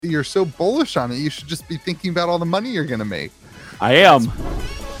you're so bullish on it. You should just be thinking about all the money you're going to make. I am.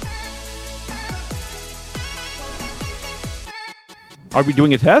 Are we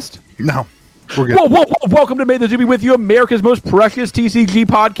doing a test? No. We're good. Whoa. Welcome to May the Zoo Be With You, America's most precious TCG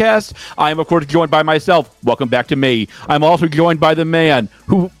podcast. I am, of course, joined by myself. Welcome back to me. I'm also joined by the man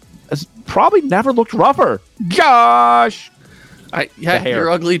who has probably never looked rougher, Josh.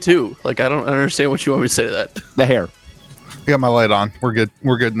 You're ugly too. Like, I don't understand what you want me to say to that. The hair. I got my light on. We're good.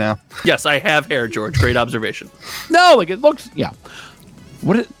 We're good now. Yes, I have hair, George. Great observation. No, like it looks, yeah.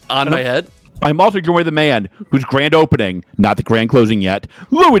 On my head? I'm also joined by the man whose grand opening, not the grand closing yet,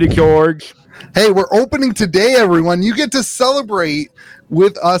 Louie to George. Hey, we're opening today, everyone. You get to celebrate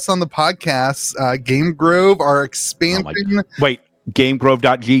with us on the podcast. Game Grove, our expansion. Wait,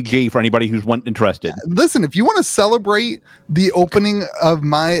 GameGrove.gg for anybody who's interested. Listen, if you want to celebrate the opening of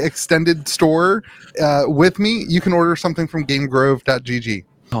my extended store with me, you can order something from GameGrove.gg.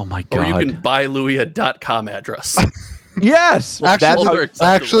 Oh my God. Or you can buy Louie a .com address. Yes.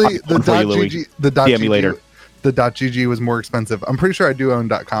 Actually, the DM me later. The .gg was more expensive. I'm pretty sure I do own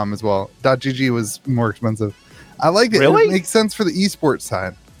 .com as well. .gg was more expensive. I liked it. Really? It makes sense for the esports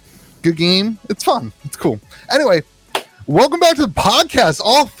side. Good game. It's fun. It's cool. Anyway, welcome back to the podcast.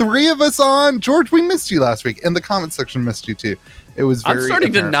 All three of us on. George, we missed you last week, and the comment section missed you too. It was very I'm starting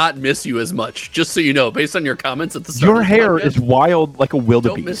apparent. to not miss you as much, just so you know, based on your comments at the start. Your hair is wild like a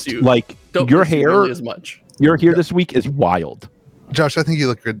wildebeest. Don't miss you. Like, Don't your miss you hair really as much. Your hair this week is wild. Josh, I think you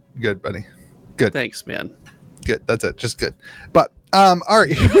look good, buddy. Good. Thanks, man. Good. That's it. Just good. But all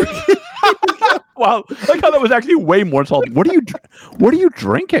right. Wow, like how that was actually way more salty. What are you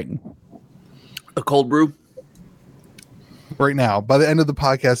drinking? A cold brew. Right now, by the end of the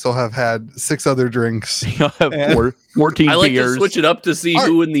podcast, I'll have had 6 other drinks. You'll have 14 I like beers. to switch it up to see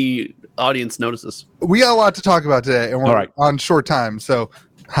who in the audience notices. We got a lot to talk about today, and we're on short time, so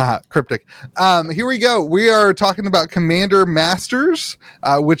cryptic. Here we go. We are talking about Commander Masters,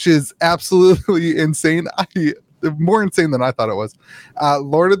 which is absolutely insane. More insane than I thought it was.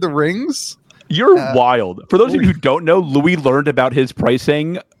 Lord of the Rings. You're wild. For those of you who don't know, Louis learned about his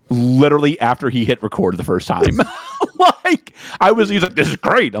pricing literally after he hit record the first time. He's like, this is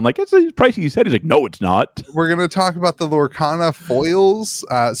great. I'm like, it's the price he said. He's like, no, it's not. We're going to talk about the Lorcana foils.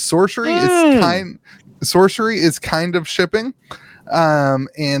 Sorcery is kind of shipping.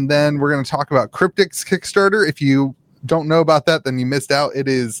 And then we're going to talk about Cryptic's Kickstarter. If you don't know about that, then you missed out.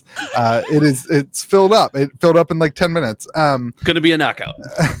 It's filled up. It filled up in like 10 minutes. Gonna be a knockout.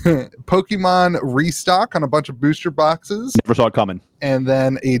 Pokemon restock on a bunch of booster boxes. Never saw it coming. And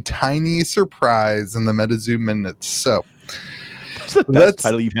then a tiny surprise in the MetaZoo minutes. So that's the best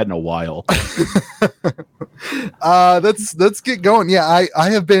title you've had in a while. Let's get going. Yeah, I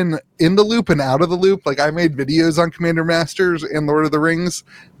have been in the loop and out of the loop. Like, I made videos on Commander Masters and Lord of the Rings,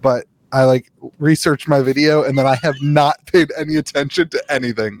 but I researched my video and then I have not paid any attention to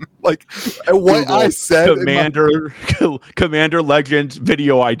anything. Like, what I said. Commander Legends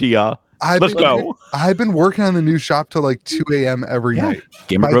video idea. Let's go. I've been working on the new shop till like 2 a.m. every night.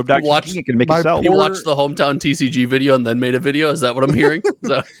 GamerGrove.gg can make it sell. You watched the hometown TCG video and then made a video? Is that what I'm hearing?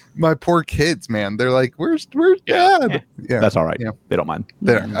 My poor kids, man. They're like, where's dad? Yeah, that's all right. Yeah. They don't mind.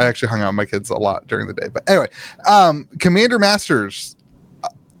 I actually hung out with my kids a lot during the day. But anyway, Commander Masters.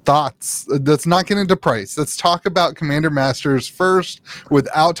 Thoughts. Let's not get into price. Let's talk about Commander Masters first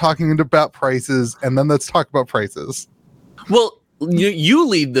without talking about prices, and then let's talk about prices. Well, you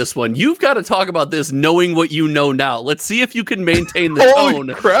lead this one. You've got to talk about this knowing what you know now. Let's see if you can maintain the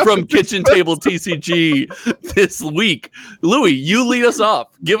tone from Kitchen Table TCG this week. Louie, you lead us off.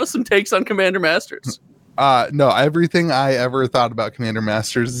 Give us some takes on Commander Masters. No, everything I ever thought about Commander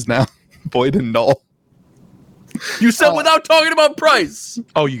Masters is now void and null. You said without talking about price.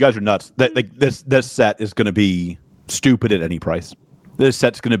 Oh, you guys are nuts. This set is going to be stupid at any price. This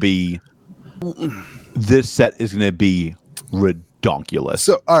set is going to be redonkulous.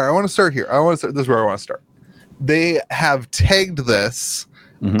 So, all right, I want to start here. This is where I want to start. They have tagged this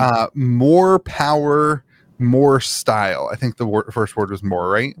more power, more style. I think the first word was more,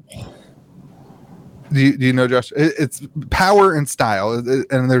 right? Do you know, Josh? It's power and style,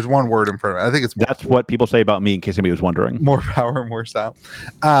 and there's one word in front of it. I think it's more. That's what people say about me, in case anybody was wondering. More power, more style.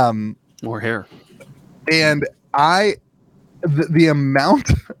 More hair. And the amount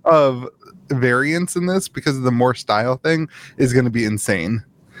of variance in this, because of the more style thing, is going to be insane.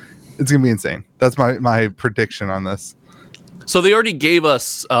 It's going to be insane. That's my prediction on this. So they already gave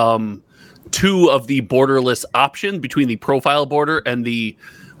us 2 of the borderless options between the profile border and the...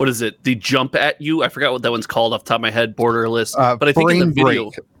 What is it? The jump at you? I forgot what that one's called off the top of my head. Borderless. But I think in the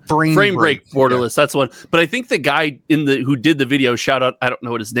video, Frame break borderless. That's one. But I think the guy who did the video, shout out, I don't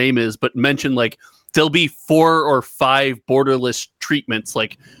know what his name is, but mentioned like there'll be 4 or 5 borderless treatments,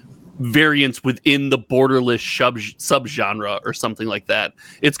 like variants within the borderless subgenre or something like that.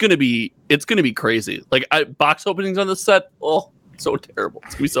 It's gonna be crazy. Like box openings on this set. Oh, so terrible.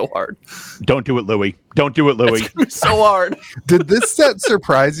 It's gonna be so hard. Don't do it, Louie. Don't do it, Louie. It's gonna be so hard. Did this set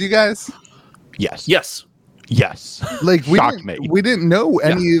surprise you guys? Yes. Like me. We didn't know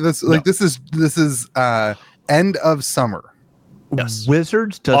any of this. Like this is end of summer. Yes.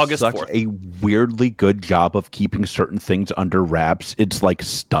 Wizards does August such 4th. a weirdly good job of keeping certain things under wraps. It's like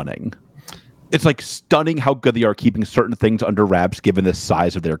stunning. It's like stunning how good they are keeping certain things under wraps given the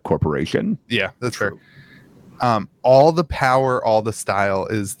size of their corporation. Yeah, that's fair. All the power, all the style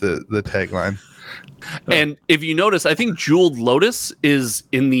is the tagline. And if you notice, I think Jeweled Lotus is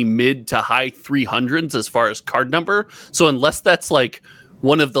in the mid to high 300s as far as card number. So unless that's like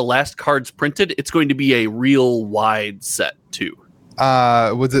one of the last cards printed, it's going to be a real wide set too.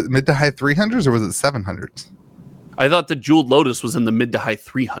 Was it mid to high 300s or was it 700s? I thought the Jeweled Lotus was in the mid to high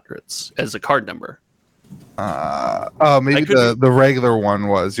 300s as a card number. Maybe the regular one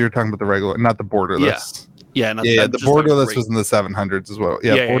was. You're talking about the regular, not the borderless. Yeah. The borderless was in the 700s as well.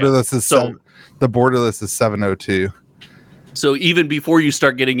 Yeah, borderless is the borderless is 702. So even before you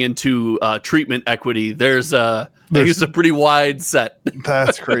start getting into treatment equity, there's a pretty wide set.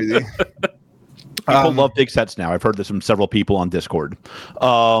 That's crazy. People love big sets now. I've heard this from several people on Discord.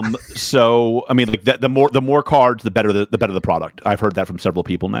 So I mean, like the more cards, the better the product. I've heard that from several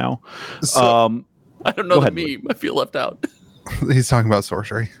people now. So, I don't know the meme. I feel left out. He's talking about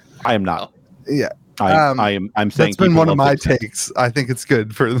sorcery. I am not. Yeah. I'm saying that's been one of my takes. I think it's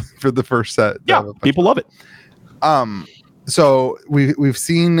good for the first set. Yeah, people love it. So we've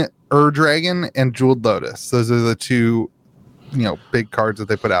seen Dragon and Jeweled Lotus. Those are the two, big cards that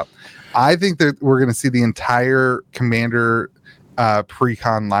they put out. I think that we're going to see the entire Commander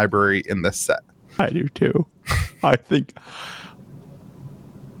pre-con library in this set. I do too. I think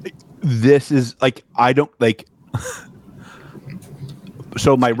this is like I don't like.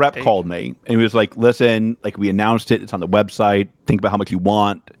 So my rep called me and he was like, listen, like we announced it. It's on the website. Think about how much you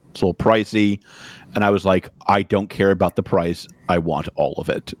want. It's a little pricey. And I was like, I don't care about the price. I want all of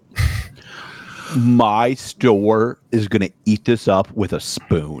it. My store is going to eat this up with a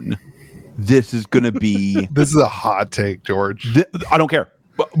spoon. This is going to be... This is a hot take, George. I don't care.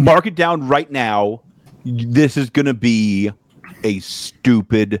 Mark it down right now. This is going to be a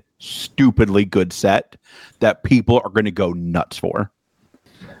stupidly good set that people are going to go nuts for.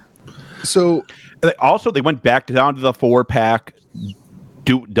 So they went back down to the 4-pack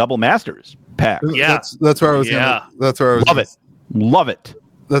double masters pack. Yeah, that's where I was. Yeah, that's where I was. Love it.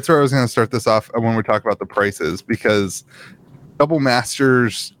 That's where I was going to start this off when we talk about the prices, because double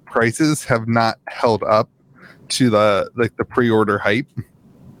masters prices have not held up to the pre-order hype.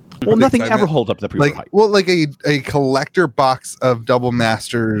 Well, nothing ever holds up to the pre-order hype. Well, like a collector box of double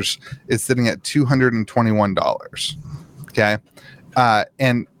masters is sitting at $221. Okay,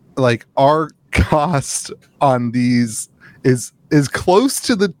 and like our cost on these is close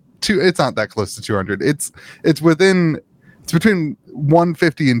to the two. It's not that close to 200. It's between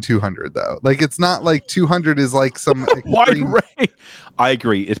 150 and 200 though. Like it's not like 200 is like some wide range. I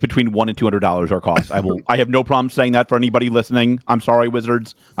agree. It's between $100 and $200 our cost. I have no problem saying that for anybody listening. I'm sorry,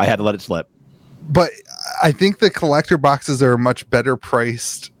 Wizards. I had to let it slip. But I think the collector boxes are a much better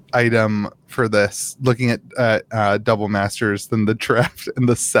priced item for this, looking at double masters, than the draft and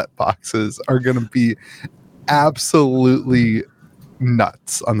the set boxes are going to be absolutely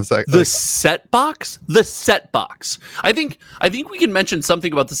nuts on the site. The set box. I think we can mention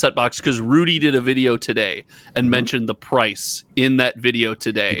something about the set box because Rudy did a video today and mentioned the price in that video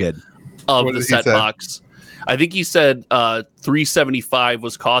today of the set box. I think he said $375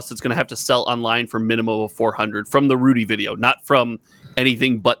 was cost. It's going to have to sell online for minimum of $400 from the Rudy video, not from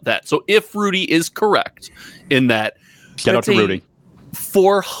anything but that. So if Rudy is correct in that, shout out to Rudy.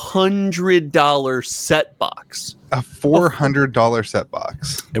 $400 set box. A $400 set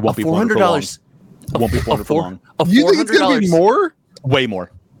box. It won't be $400. It won't be $400 for long. You think it's going to be more? Way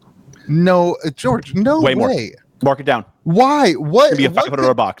more. No, George. No way. More. Mark it down. Why? What? It's going to be a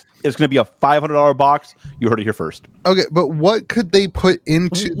 $500 box. It's going to be a $500 box. You heard it here first. Okay, but what could they put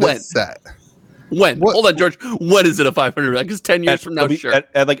into this set? When? Hold on, George. When is it a $500? Because 10 years from now, sure.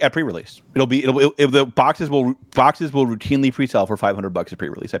 At pre-release, it'll be the boxes will routinely pre-sell for $500 at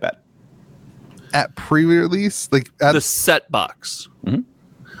pre-release. I bet. At pre-release, like the set box. Mm-hmm.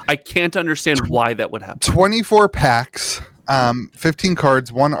 I can't understand why that would happen. 24 packs. 15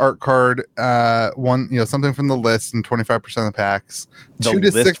 cards, one art card, one something from the list, and 25% of the packs.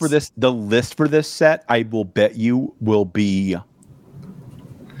 The list for this set, I will bet you, will be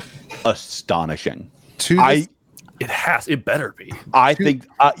astonishing. It better be. I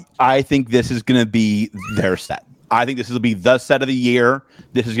think this is going to be their set. I think this will be the set of the year.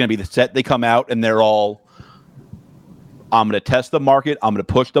 This is going to be the set they come out and they're all, I'm going to test the market. I'm going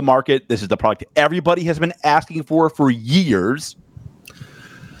to push the market. This is the product everybody has been asking for years.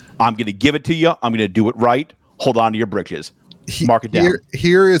 I'm going to give it to you. I'm going to do it right. Hold on to your britches. Mark it down.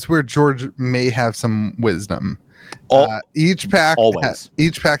 Here is where George may have some wisdom. Each pack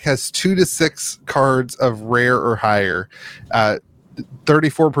has 2 to 6 cards of rare or higher.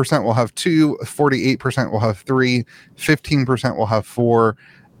 34% will have 2, 48% will have 3, 15% will have 4,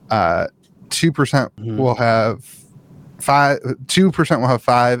 2% will have 5, 2% will have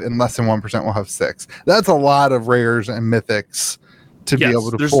 5, and less than 1% will have 6. That's a lot of rares and mythics to be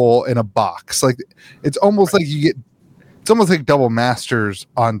able to pull in a box. Like it's almost like you get. It's almost like double masters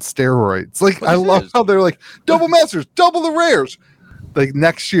on steroids. Like I love how they're like double masters, double the rares. Like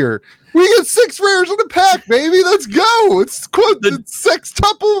next year, we get 6 rares in the pack, baby. Let's go. It's 6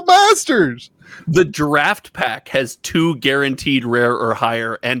 masters. The draft pack has 2 guaranteed rare or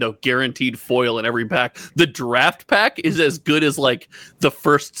higher and a guaranteed foil in every pack. The draft pack is as good as like the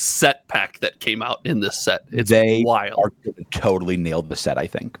first set pack that came out in this set. They wild. Are totally nailed the set, I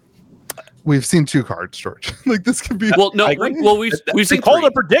think. We've seen 2 cards, George. Like this could be. Well, no. Well, we've seen called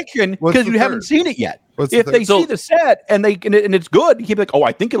a prediction because you haven't seen it yet. If they see the set and it's good, you keep like, oh,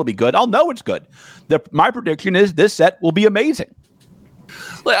 I think it'll be good. I'll know it's good. My prediction is this set will be amazing.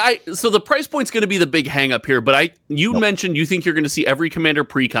 So the price point's going to be the big hang up here. But you mentioned you think you're going to see every Commander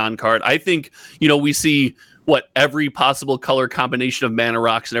Precon card. I think we see every possible color combination of mana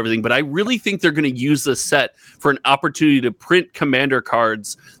rocks and everything, but I really think they're going to use this set for an opportunity to print Commander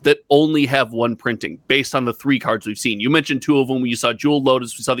cards that only have one printing based on the 3 cards we've seen. You mentioned 2 of them. You saw Jewel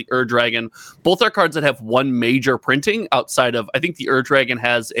Lotus, we saw the Dragon. Both are cards that have one major printing outside of, I think the Dragon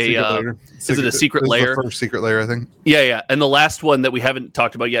has a is it a secret layer? The first secret layer, I think. Yeah. And the last one that we haven't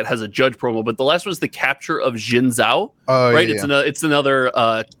talked about yet has a judge promo, but the last one is the capture of Jin Zhao. Right? Yeah.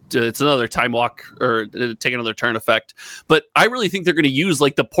 It's another time walk or take another turn effect. But I really think they're going to use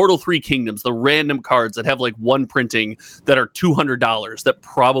like the Portal 3 Kingdoms, the random cards that have like one printing that are $200 that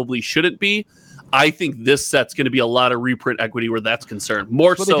probably shouldn't be. I think this set's going to be a lot of reprint equity where that's concerned,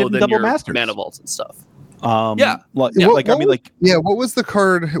 more so than your Mana Vaults and stuff. What was the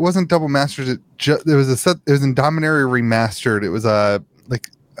card? It wasn't Double Masters. It was a set. It was in Dominaria Remastered. It was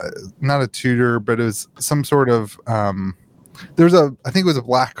not a tutor, but it was some sort of I think it was a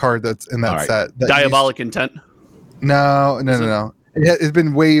black card that's in that set. Diabolic Intent. No. It's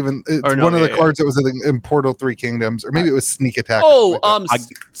been waiving. It's one of the cards that was in Portal 3 Kingdoms, or maybe it was Sneak Attack.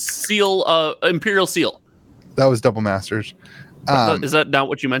 Imperial Seal. That was Double Masters. Is that not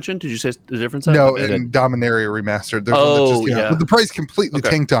what you mentioned? Did you say the difference? No, in Dominaria Remastered. But the price completely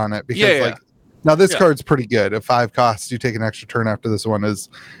tanked on it because now this card's pretty good. At 5 costs, you take an extra turn after this one is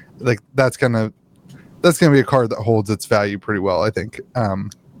like that's gonna be a card that holds its value pretty well, I think.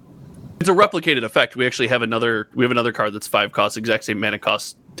 It's a replicated effect. We actually have another card that's 5 costs, exact same mana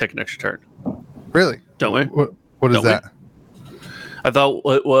cost, take an extra turn. Really? Don't we? What is that? I thought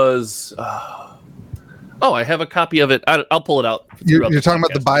it was. I have a copy of it. I'll pull it out. You're talking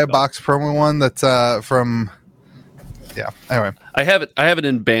about the buy a box promo one that's from. Yeah. Anyway, I have it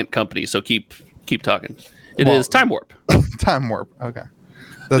in Bant Company. So keep talking. It is Time Warp. Time Warp. Okay.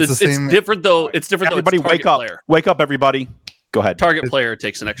 That's the same. It's different though. It's different. Everybody, wake up! Player. Wake up, everybody. Go ahead. Target player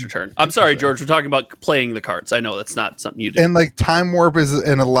takes an extra turn. I'm sorry, George. We're talking about playing the cards. I know that's not something you do. And like Time Warp is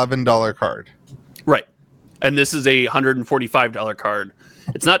an $11 card. Right. And this is a $145 card.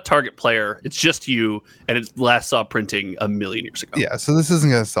 It's not target player. It's just you. And it last saw printing a million years ago. Yeah. So this isn't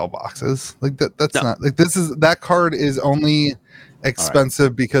going to sell boxes. Like that's not like that card is only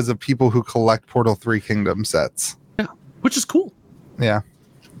expensive because of people who collect Portal 3 Kingdom sets. Yeah. Which is cool. Yeah.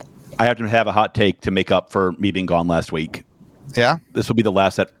 I have to have a hot take to make up for me being gone last week. Yeah, this will be the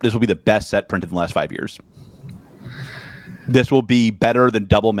last set. This will be the best set printed in the last 5 years. This will be better than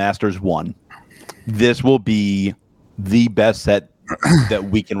Double Masters 1. This will be the best set that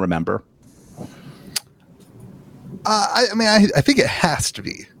we can remember. I think it has to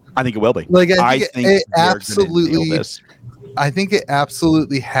be. I think it will be. Like I think it absolutely. I think it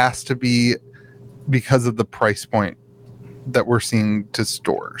absolutely has to be because of the price point that we're seeing to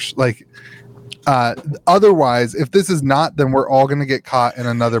stores. Like. Otherwise, if this is not, then we're all going to get caught in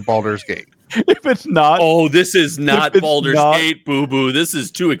another Baldur's Gate. If it's not, oh, this is not it's Baldur's not- Gate, boo boo. This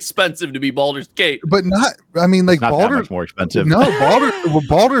is too expensive to be Baldur's Gate. But not. I mean, like it's not that Baldur's. much more expensive. No,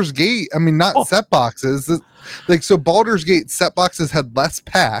 Baldur's Gate. I mean, not set boxes. Like so, Baldur's Gate set boxes had less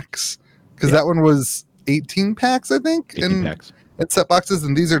packs because that one was 18 packs, I think, 18 packs. And set boxes,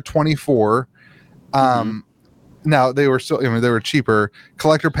 and these are 24. Now they were still. I mean, they were cheaper.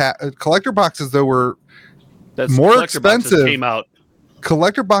 Collector boxes though were more Collector boxes expensive. Came out.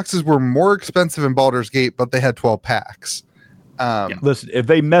 Collector boxes were more expensive in Baldur's Gate, but they had 12 packs. Listen, if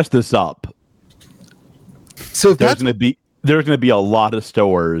they mess this up, so there's going to be a lot of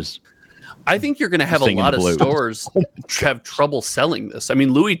stores. I think you're going to have a Singing lot the of blues. stores have trouble selling this. I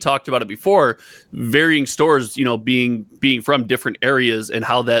mean, Louie talked about it before. Varying stores, being from different areas and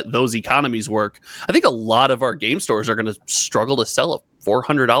how those economies work. I think a lot of our game stores are going to struggle to sell a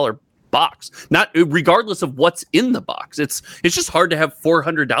 $400 box, not regardless of what's in the box. It's just hard to have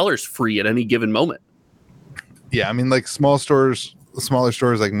 $400 free at any given moment. Yeah, I mean, like smaller stores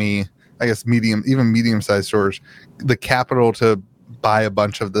like me, I guess medium-sized stores, the capital to buy a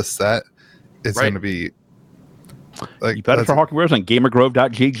bunch of this set is going to be like You better for Hockey Wares on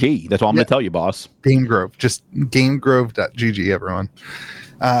gamergrove.gg. That's all I'm going to tell you, boss. Game Grove, just gamegrove.gg, everyone.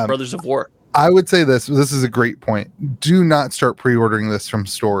 Brothers of War. I would say this is a great point. Do not start pre-ordering this from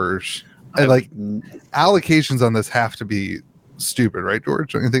stores. And like allocations on this have to be stupid, right,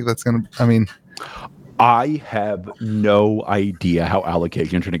 George? Don't you think that's going to, I mean, I have no idea how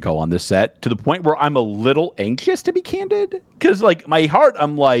allocations are going to go on this set to the point where I'm a little anxious, to be candid. Because, like, my heart,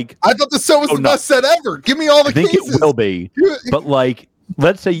 I'm like, I thought the set was the best set ever. Give me all the I think cases. it will be. But, like,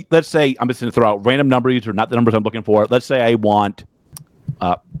 let's say I'm just going to throw out random numbers or not the numbers I'm looking for. Let's say I want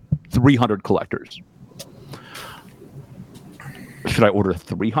 300 collectors. Should I order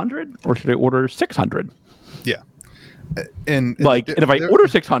 300 or should I order 600? Yeah. And if I order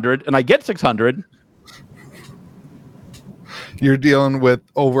 600 and I get 600, you're dealing with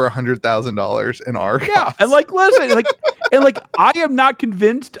over $100,000 in our costs. and listen, I am not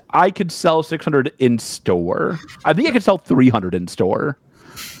convinced I could sell 600 in store. I think I could sell 300 in store.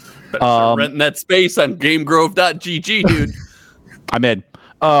 Better start renting that space on gamegrove.gg, dude. I'm in.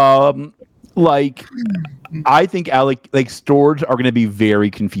 I think stores are going to be very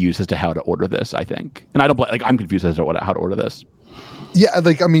confused as to how to order this. I think, and I don't I'm confused as to how to order this. Yeah,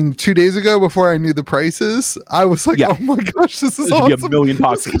 like I mean, 2 days ago, before I knew the prices, I was like, "Oh my gosh, this is awesome! Be a million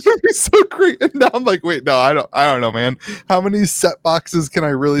boxes. This is gonna be so great!" And now I'm like, "Wait, no, I don't know, man. How many set boxes can I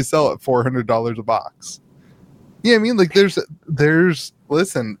really sell at $400 a box?" Yeah, I mean, like, there's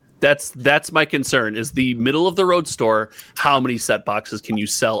listen. That's my concern. Is the middle of the road store? How many set boxes can you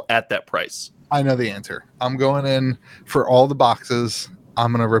sell at that price? I know the answer. I'm going in for all the boxes.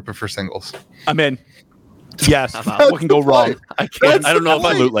 I'm gonna rip it for singles. I'm in. Yes. What can go wrong? I can't. I don't know if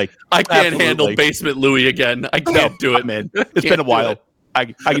Absolutely. I can't handle Basement Louie again. I can't do it, man. It's been a while. I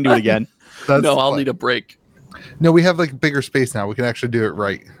can do it again. I'll need a break. No, we have like bigger space now. We can actually do it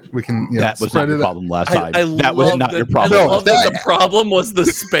right. We can. That was not your problem last time. That was not your I problem. love that the problem was the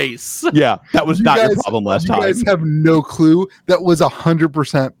space. Yeah, that was not your problem last time. You guys have no clue. That was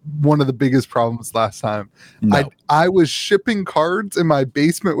 100% one of the biggest problems last time. No. I was shipping cards in my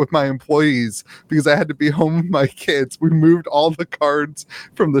basement with my employees because I had to be home with my kids. We moved all the cards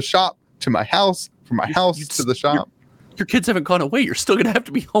from the shop to my house, from my house to the shop. Your kids haven't gone away. You're still gonna have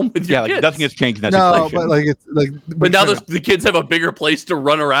to be home with your kids. Nothing has changed in that no, situation. but like it's like. But now the kids have a bigger place to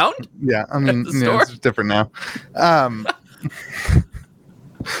run around. Yeah, I mean, the store? it's different now.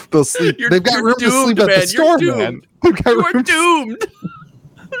 They'll sleep. They've got room to sleep at the store, man. You are doomed.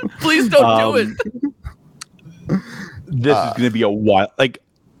 Please don't do it. This is going to be a while.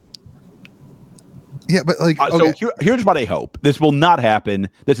 Yeah, but okay. So here's what I hope. This will not happen.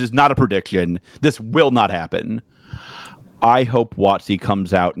 This is not a prediction. This will not happen. I hope WotC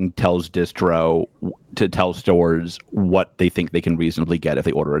comes out and tells distro to tell stores what they think they can reasonably get if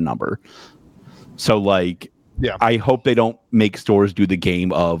they order a number. So I hope they don't make stores do the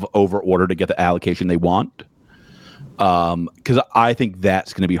game of over order to get the allocation they want. Because I think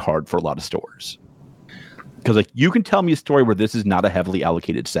that's going to be hard for a lot of stores. Because you can tell me a story where this is not a heavily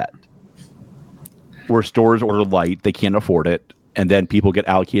allocated set. Where stores order light, they can't afford it, and then people get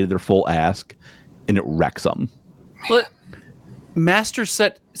allocated their full ask, and it wrecks them. But master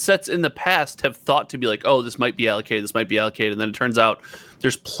sets in the past have thought to be like, oh, this might be allocated, and then it turns out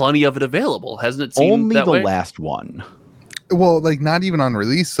there's plenty of it available. Hasn't it seemed only that the way? last one? Well, not even on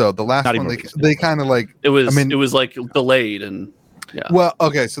release. So the last one, they kind of it was. It was delayed, and yeah. Well,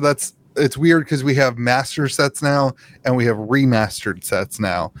 okay, so it's weird because we have master sets now and we have remastered sets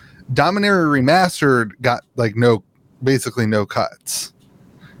now. Dominaria Remastered got basically no cuts.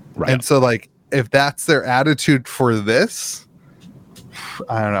 Right. And so, like, if that's their attitude for this,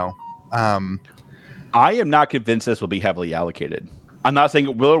 I don't know. I am not convinced this will be heavily allocated. I'm not saying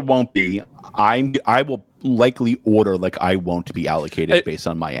it will or won't be. I will likely order like I won't be allocated based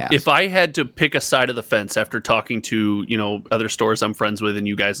on my ask. If I had to pick a side of the fence after talking to, other stores I'm friends with and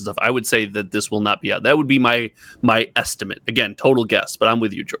you guys and stuff, I would say that this will not be out. That would be my estimate. Again, total guess, but I'm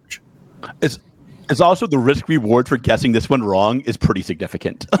with you, George. It's also the risk reward for guessing this one wrong is pretty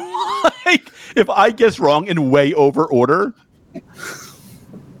significant. Like, if I guess wrong and way over order,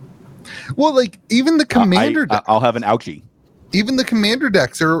 well, like even the commander, I'll have an ouchie. Even the commander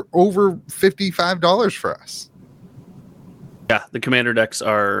decks are over $55 for us. Yeah, the commander decks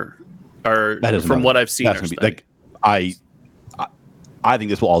are from what I've seen. Like I think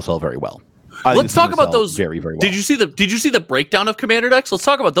this will all sell very well. Let's talk about those very, very well. Did you see the breakdown of commander decks? Let's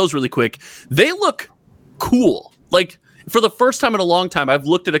talk about those really quick. They look cool. Like, for the first time in a long time, I've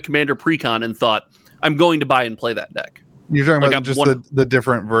looked at a commander precon and thought, I'm going to buy and play that deck. You're talking about just the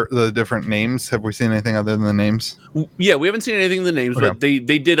different names. Have we seen anything other than the names? Yeah, we haven't seen anything in the names, but they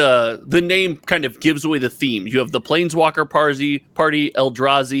did the name kind of gives away the theme. You have the Planeswalker party,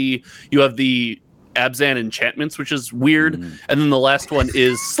 Eldrazi. You have the Abzan enchantments, which is weird, and then the last one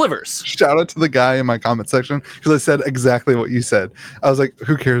is Slivers. Shout out to the guy in my comment section because I said exactly what you said. I was like,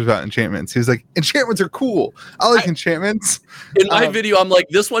 "Who cares about enchantments?" He was like, "Enchantments are cool. I like enchantments." In my video, I'm like,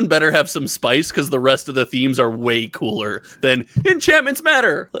 "This one better have some spice because the rest of the themes are way cooler than enchantments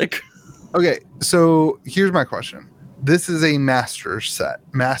matter." Like, okay, so here's my question: this is a master set.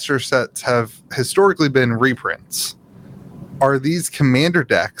 Master sets have historically been reprints. Are these commander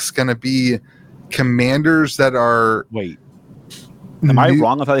decks going to be commanders that are am I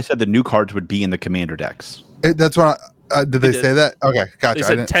wrong if I said the new cards would be in the commander decks? That's what did they say that? Okay, gotcha.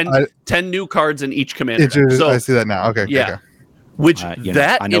 They said 10 new cards in each commander deck. So I see that now. Okay, yeah. okay. Which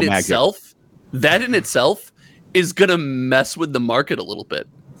that in itself is gonna mess with the market a little bit.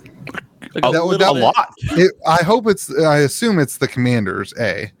 Like a lot. I assume it's the commanders.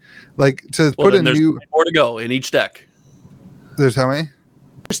 Like to put a new more to go in each deck. There's how many?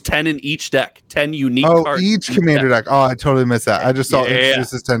 There's 10 in each deck. 10 unique cards. Each commander deck. Oh, I totally missed that. I just saw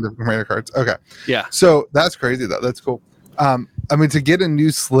introduced as 10 different commander cards. Okay. Yeah. So that's crazy though. That's cool. I mean, to get a new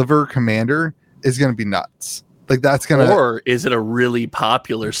sliver commander is going to be nuts. Like that's going to. Or is it a really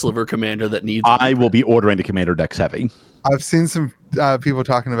popular sliver commander that needs? I will be ordering the commander decks heavy. I've seen some people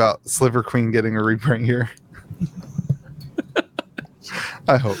talking about Sliver Queen getting a reprint here.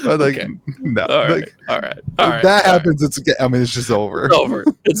 I hope. Okay. No. All right. If that happens, it's just over.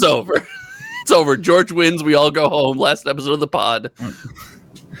 It's over. It's over. George wins. We all go home. Last episode of the pod. Is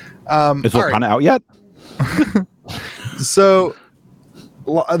Lorcana out yet? So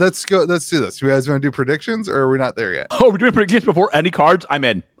let's go. Let's do this. You guys want to do predictions, or are we not there yet? Oh, we're doing predictions before any cards. I'm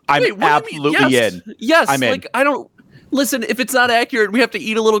in. I'm absolutely in. Yes. I'm in. Like, I don't. Listen, if it's not accurate, we have to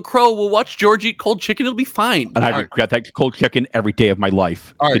eat a little crow. We'll watch George eat cold chicken. It'll be fine. And I got that cold chicken every day of my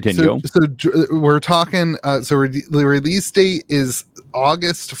life. All right, continue. So we're talking. The release date is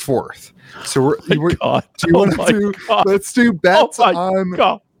August 4th. So let's do bets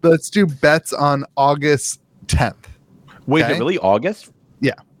on. Let's do bets on August 10th. Wait, is it really August?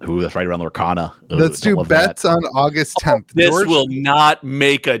 Yeah. Ooh, that's right around Lorcana. Let's do bets on August 10th. This will not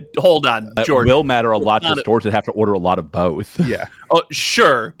make a. Hold on, George. It will matter a lot to stores that have to order a lot of both. Yeah. Oh,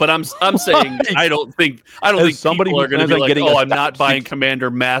 sure, but I'm saying I don't think somebody people are going to be like, oh, I'm not buying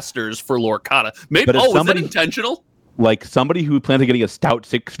Commander Masters for Lorcana. Maybe. Oh, is that intentional? Like somebody who plans on getting a stout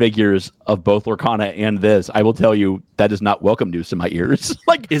 6 figures of both Lorcana and this, I will tell you that is not welcome news to my ears.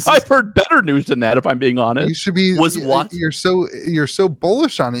 I've heard better news than that, if I'm being honest. You should be. You're so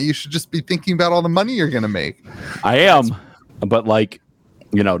bullish on it. You should just be thinking about all the money you're going to make. I am, but I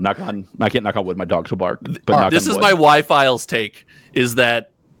can't knock on wood. My dogs will bark. But this is my Y-Files take: is that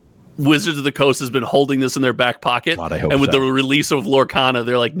Wizards of the Coast has been holding this in their back pocket, and with the release of Lorcana,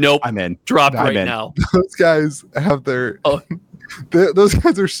 they're like, "Nope, I'm in. Drop now." Those guys have their. Those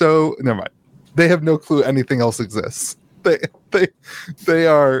guys are so. Never mind. They have no clue anything else exists. They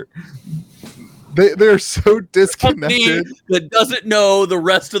are. They're so disconnected. That doesn't know the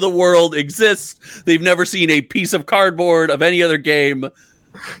rest of the world exists. They've never seen a piece of cardboard of any other game.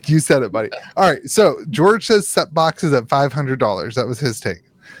 You said it, buddy. All right. So George says set boxes at $500. That was his take.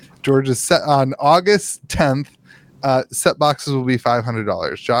 George is set on August 10th. Set boxes will be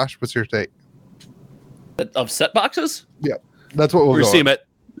 $500. Josh, what's your take? Of set boxes? Yeah, that's what we're seeing at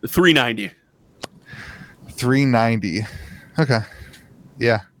 $390. $390. Okay.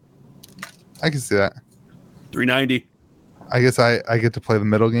 Yeah, I can see that. $390. I guess I get to play the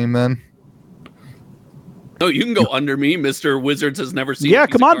middle game then. No, you can go under me. Mr. Wizards has never seen. Yeah,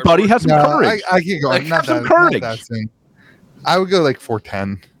 come on, buddy. Have some courage. I keep going. Not that soon. I would go like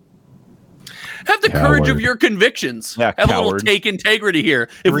 410. Have the courage of your convictions. Yeah, have a little take integrity here.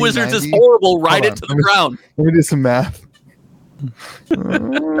 If Wizards is horrible, ride it to the ground. Let me do some math.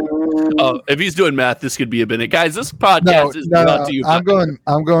 If he's doing math, this could be a minute, guys. This podcast is brought to you. I'm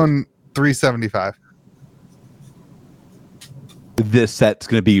going 375. This set's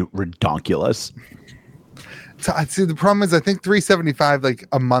going to be redonkulous. So, see, the problem is I think 375 like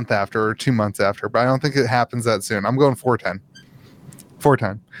a month after or 2 months after, but I don't think it happens that soon. I'm going 410.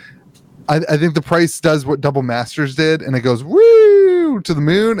 410. I think the price does what Double Masters did, and it goes woo to the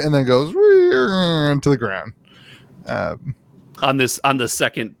moon, and then goes woo to the ground. On the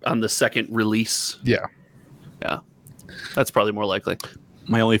second release. Yeah, that's probably more likely.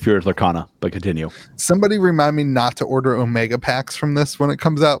 My only fear is Lorcana, but continue. Somebody remind me not to order Omega packs from this when it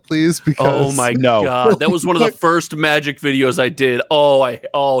comes out, please. Because God, that was one of the first Magic videos I did.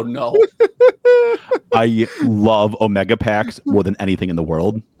 Oh no. I love Omega packs more than anything in the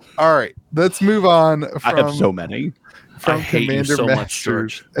world. All right, let's move on. I have so many. From Commander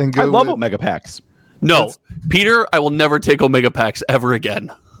Masters, and go. I love Omega packs. No, Peter, I will never take Omega packs ever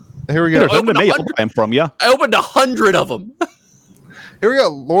again. Here we go. I'm from you. I opened 100 of them. Here we go.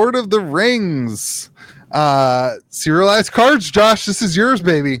 Lord of the Rings. Serialized cards. Josh, this is yours,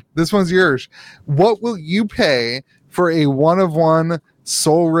 baby. This one's yours. What will you pay for a 1-of-1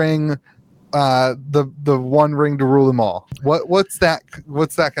 Soul Ring? The one ring to rule them all. What's that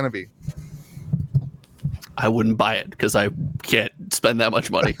going to be? I wouldn't buy it because I can't spend that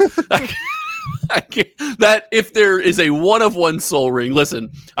much money. I can't, that if there is a 1-of-1 Soul Ring, listen,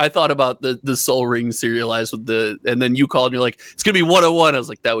 I thought about the Soul Ring serialized with and then you called me like it's gonna be 1-of-1. I was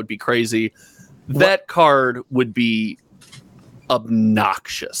like, that would be crazy. That card would be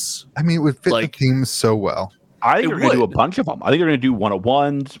obnoxious. I mean, it would fit the theme so well. I think they're going to do a bunch of them. I think they're going to do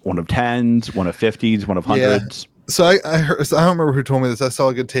 1-of-1s, 1-of-10s, 1-of-50s, 1-of-100s. Yeah. So I heard. So I don't remember who told me this. I saw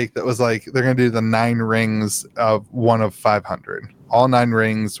a good take that was like they're going to do the 9 rings of 1-of-500. All 9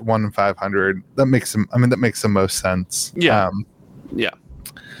 rings, 1-of-500. That makes them. I mean, that makes the most sense. Yeah. Yeah.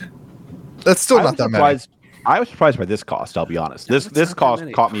 That's still not that many. I was surprised by this cost. I'll be honest. This cost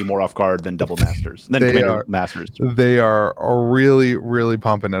caught me more off guard than Double Masters. Than Commander Masters. They are really, really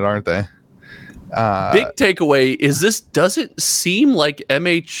pumping it, aren't they? Big takeaway is this doesn't seem like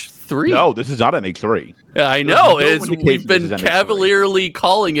MH3. No, this is not MH3. Yeah, I know. We've been cavalierly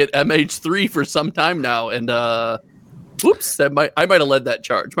calling it MH3 for some time now, and oops, I might have led that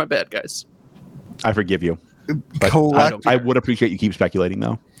charge. My bad, guys. I forgive you. I would appreciate you keep speculating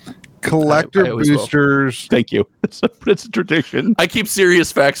though. Collector boosters. Thank you. It's a tradition. I keep serious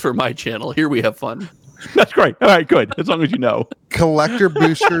facts for my channel. Here we have fun. That's great. All right, good. As long as you know. Collector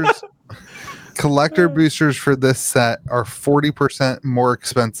boosters. Collector boosters for this set are 40% more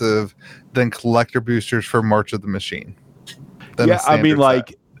expensive than collector boosters for March of the Machine. Yeah, I mean,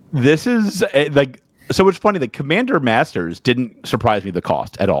 like, this is like, so it's funny that Commander Masters didn't surprise me the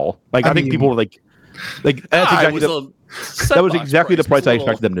cost at all. Like, I think people were like that was exactly the price I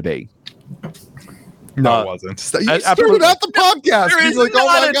expected them to be. No, it wasn't. You started out the podcast. He's like, oh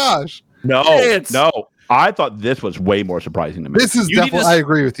my gosh. No. I thought this was way more surprising to me. This is definitely. I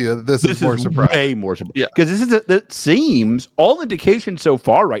agree with you. This is more surprising. Way more surprising. Yeah, because it seems all indications so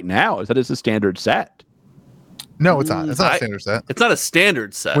far right now is that it's a standard set. No, it's not. It's not a standard set. It's not a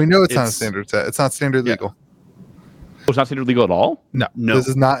standard set. We know it's not a standard set. It's not standard legal. Oh, it's not standard legal at all? No. This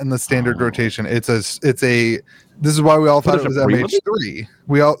is not in the standard rotation. It's a. This is why we all thought it was MH3.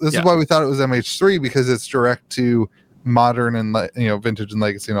 This is why we thought it was MH3 because it's direct to modern and vintage and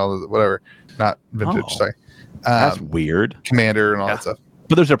legacy and all of whatever. Not vintage, sorry. That's weird. Commander and all that stuff.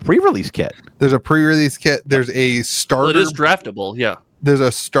 But there's a pre-release kit. There's a pre-release kit. There's a starter. Well, it is draftable, yeah. There's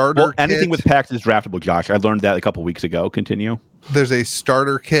a starter kit. Anything with packs is draftable, Josh. I learned that a couple weeks ago. Continue. There's a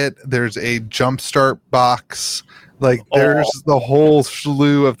starter kit. There's a jumpstart box. Like, there's the whole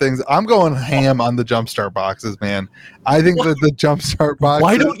slew of things. I'm going ham on the jumpstart boxes, man. I think that the jumpstart boxes...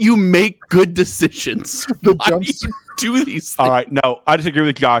 Why don't you make good decisions? Why do you do these things? All right, no, I disagree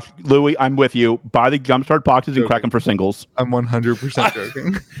with Josh. Louie, I'm with you. Buy the jumpstart boxes and crack them for singles. I'm 100%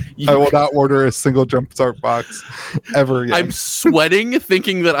 joking. I will not order a single jumpstart box ever again. I'm sweating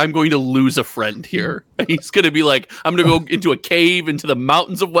thinking that I'm going to lose a friend here. He's going to be like, I'm going to go into a cave into the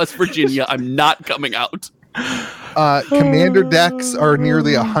mountains of West Virginia. I'm not coming out. Commander decks are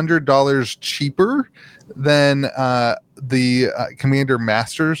nearly $100 cheaper than the Commander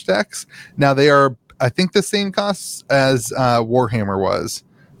Masters decks. Now they are, I think, the same costs as Warhammer was,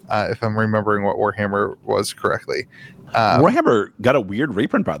 if I'm remembering what Warhammer was correctly. Warhammer got a weird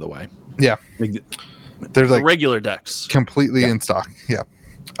reprint, by the way. Yeah. They're like regular decks completely in stock. Yeah.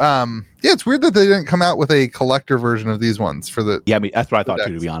 It's weird that they didn't come out with a collector version of these ones for the. Yeah, I mean, that's what I thought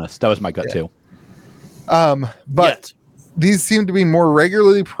too, to be honest. That was my gut too. But these seem to be more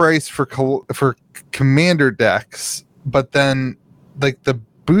regularly priced for commander decks, but then like the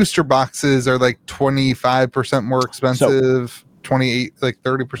booster boxes are like 25% more expensive, 28, like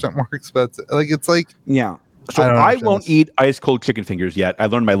 30% more expensive. Like it's like, yeah. So I won't eat ice cold chicken fingers yet. I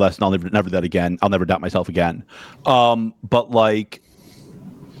learned my lesson. I'll never do that again. I'll never doubt myself again. But like,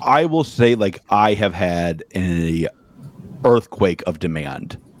 I will say, like, I have had an earthquake of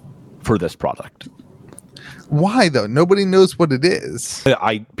demand for this product. Why though? Nobody knows what it is.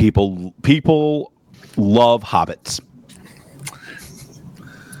 People love hobbits.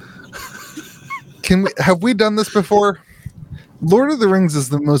 Have we done this before? Lord of the Rings is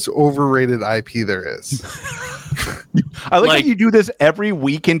the most overrated IP there is. I like how you do this every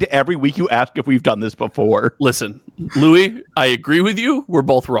week, and every week you ask if we've done this before. Listen, Louie, I agree with you. We're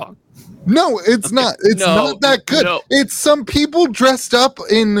both wrong. No, it's not. It's not that good. No. It's some people dressed up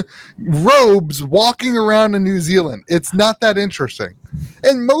in robes walking around in New Zealand. It's not that interesting.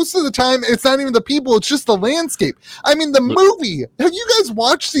 And most of the time, it's not even the people. It's just the landscape. I mean, the movie. Have you guys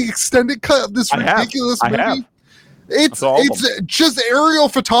watched the extended cut of this ridiculous movie? I have. It's just aerial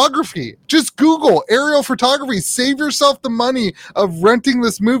photography. Just Google aerial photography. Save yourself the money of renting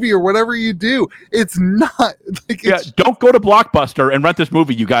this movie or whatever you do. It's not like don't go to Blockbuster and rent this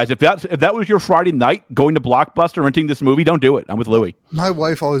movie, you guys. If that was your Friday night, going to Blockbuster renting this movie, don't do it. I'm with Louie. My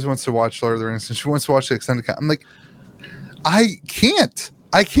wife always wants to watch Lord of the Rings, and she wants to watch the extended cut. I'm like, I can't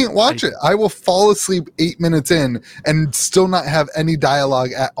watch it. I will fall asleep 8 minutes in and still not have any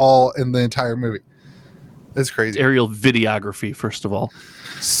dialogue at all in the entire movie. It's crazy. It's aerial videography, first of all.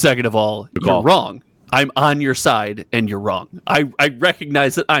 Second of all, you're wrong. I'm on your side, and you're wrong. I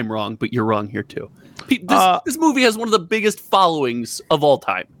recognize that I'm wrong, but you're wrong here, too. This movie has one of the biggest followings of all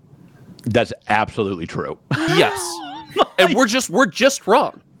time. That's absolutely true. Yes. And we're just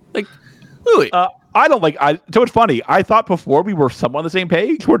wrong. Like, Louie. So it's funny. I thought before we were somewhat on the same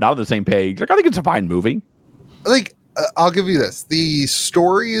page. We're not on the same page. Like, I think it's a fine movie. Like, I'll give you this. The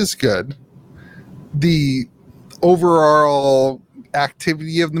story is good. The overall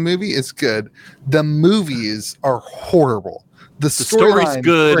activity of the movie is good. The movies are horrible. The story's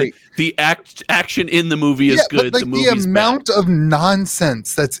good. Great. The action in the movie is good. But the amount of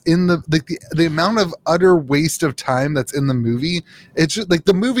nonsense that's in the amount of utter waste of time that's in the movie. It's just like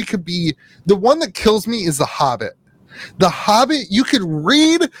the movie could be the one that kills me is The Hobbit. The Hobbit, you could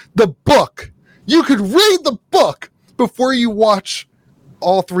read the book. You could read the book before you watch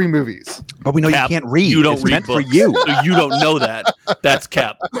all three movies. But we know you can't read. You don't read books. For you. You don't know that. That's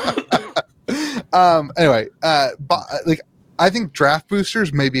Cap. Anyway, I think draft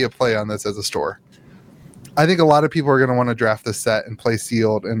boosters may be a play on this as a store. I think a lot of people are going to want to draft this set and play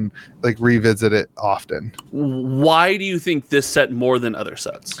sealed and like revisit it often. Why do you think this set more than other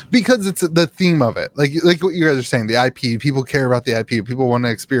sets? Because it's the theme of it. Like what you guys are saying, the IP. People care about the IP. People want to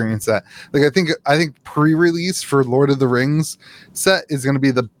experience that. Like I think pre-release for Lord of the Rings set is going to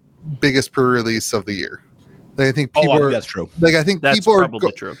be the biggest pre-release of the year. Like I think people that's true. Like I think that's people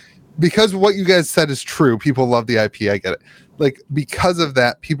probably true. Because what you guys said is true. People love the IP. I get it. Like because of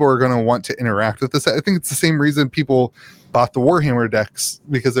that, people are going to want to interact with this. I think it's the same reason people bought the Warhammer decks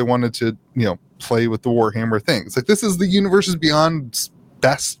because they wanted to, play with the Warhammer things. Like this is the Universes Beyond's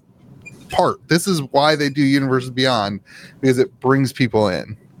best part. This is why they do Universes Beyond, because it brings people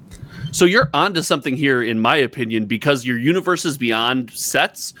in. So you're onto something here, in my opinion, because your Universes Beyond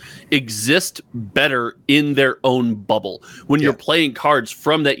sets exist better in their own bubble. When you're playing cards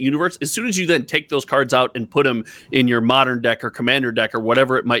from that universe, as soon as you then take those cards out and put them in your modern deck or commander deck or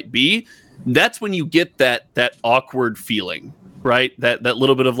whatever it might be, that's when you get that awkward feeling, right? That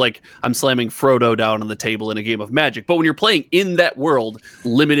little bit of like, I'm slamming Frodo down on the table in a game of Magic. But when you're playing in that world,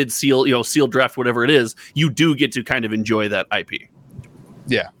 limited seal, sealed draft, whatever it is, you do get to kind of enjoy that IP.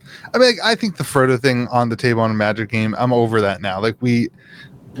 Yeah. I mean, I think the Frodo thing on the table on a Magic game, I'm over that now. Like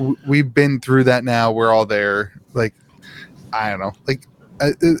we've been through that now. We're all there. Like, I don't know. Like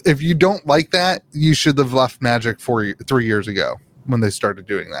if you don't like that, you should have left Magic 3 years ago when they started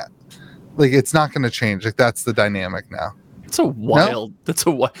doing that. Like it's not going to change. Like that's the dynamic now. That's a wild. No? That's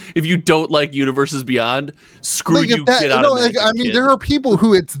a wild. If you don't like Universes Beyond, screw like you. Get out of Magic, I mean, there are people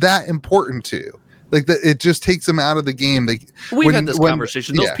who it's that important to. Like that, it just takes them out of the game. Like we've had this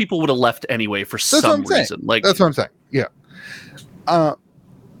conversation. Those people would have left anyway for some reason. Like that's what I'm saying. Yeah.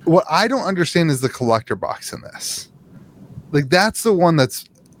 What I don't understand is the collector box in this. Like that's the one that's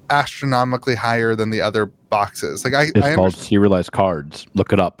astronomically higher than the other boxes. Like It's called serialized cards.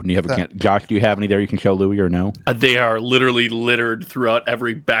 Look it up. And you have Josh, do you have any there you can show Louie or no? They are literally littered throughout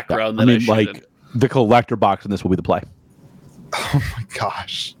every background that I mean, like the collector box in this will be the play. Oh my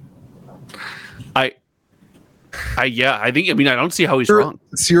gosh. I don't see how he's wrong.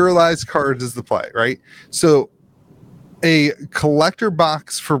 Serialized cards is the play, right? So a collector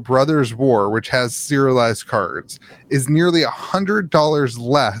box for Brothers War, which has serialized cards, is nearly $100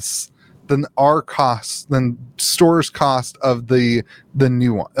 less than our cost, than store's cost of the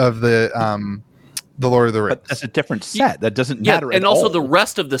new one of the Lord of the Rings. But that's a different set. That doesn't matter. And also the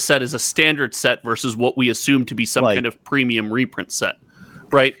rest of the set is a standard set versus what we assume to be some kind of premium reprint set,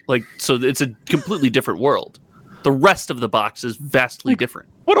 right? Like, so it's a completely different world. The rest of the box is vastly different.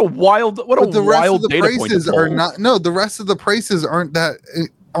 What a wild data point. The rest of the prices aren't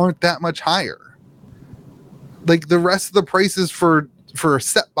that much higher. Like the rest of the prices for a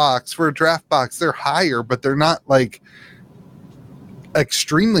set box, for a draft box, they're higher, but they're not like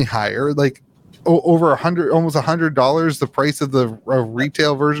extremely higher. Like over almost $100 the price of the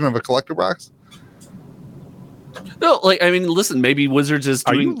retail version of a collector box. No, like, I mean, listen, maybe Wizards is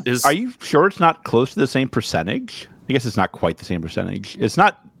doing. Are you sure it's not close to the same percentage? I guess it's not quite the same percentage. It's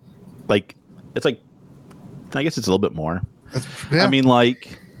not like, it's like, I guess it's a little bit more. Yeah. I mean,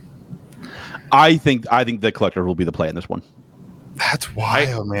 like, I think the collector will be the play in this one. That's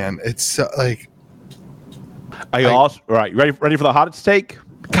wild, man. It's so, like, all right. Ready for the hot take?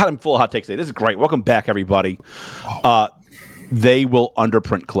 God, I'm full of hot takes today. This is great. Welcome back, everybody. They will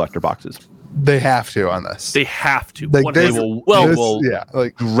underprint collector boxes. They have to on this. They have to. Like, they will. Yeah.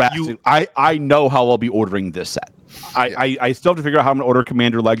 Like I know how I'll be ordering this set. I still have to figure out how I'm going to order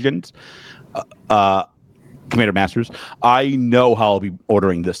Commander Legends, Commander Masters. I know how I'll be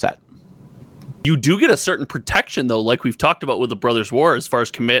ordering this set. You do get a certain protection, though, like we've talked about with the Brothers War, as far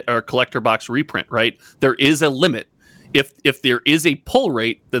as collector box reprint, right? There is a limit. If there is a pull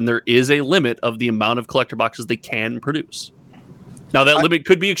rate, then there is a limit of the amount of collector boxes they can produce. Now, that limit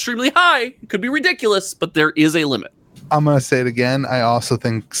could be extremely high, it could be ridiculous, but there is a limit. I'm going to say it again. I also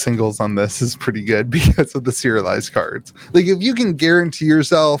think singles on this is pretty good because of the serialized cards. Like, if you can guarantee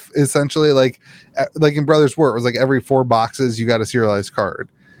yourself, essentially, like in Brothers War, it was like every 4 boxes, you got a serialized card.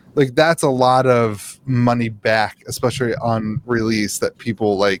 Like, that's a lot of money back, especially on release, that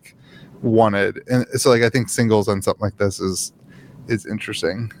people, like, wanted. And so, like, I think singles on something like this is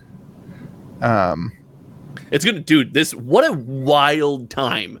interesting. It's gonna, dude. What a wild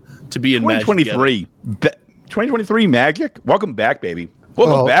time to be in 2023. 2023 Magic. Welcome back, baby.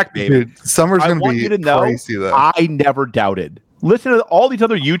 Welcome back, baby. Dude, summer's gonna be crazy, though. I never doubted. Listen to all these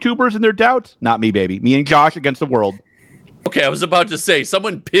other YouTubers and their doubts. Not me, baby. Me and Josh against the world. Okay, I was about to say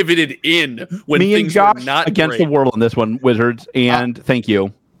someone pivoted in when me things and Josh were not against great. The world on this one, Wizards. And thank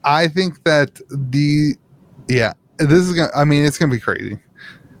you. I think that this is gonna. I mean, it's gonna be crazy.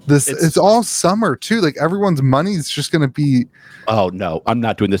 It's all summer too. Like, everyone's money is just going to be. Oh no, I'm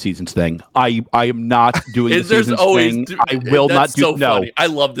not doing the seasons thing. I am not doing the seasons thing. I will not do. So funny. I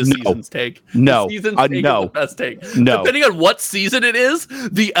love the seasons take. No, the seasons take is the best take. No, depending on what season it is,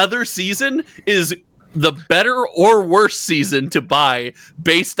 the other season is the better or worse season to buy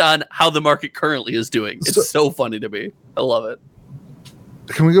based on how the market currently is doing. It's so funny to me. I love it.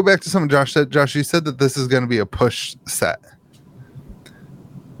 Can we go back to something Josh said? Josh, you said that this is going to be a push set.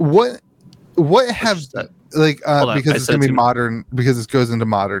 What have like because it's going to be modern, because it goes into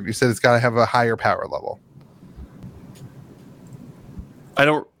modern. You said it's got to have a higher power level. I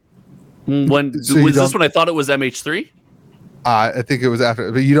don't. Was this when I thought it was MH3? I think it was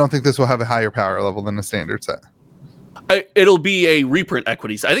after, but you don't think this will have a higher power level than a standard set? It'll be a reprint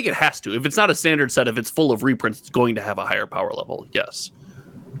equities. I think it has to. If it's not a standard set, if it's full of reprints, it's going to have a higher power level. Yes.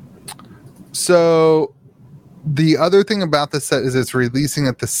 So the other thing about this set is it's releasing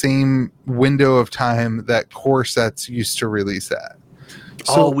at the same window of time that core sets used to release at.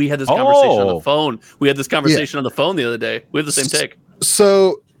 So we had this conversation on the phone. We had this conversation on the phone the other day. We have the same take.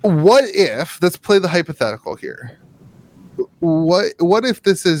 So what if, let's play the hypothetical here. What if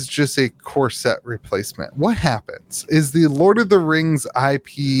this is just a core set replacement? What happens? Is the Lord of the Rings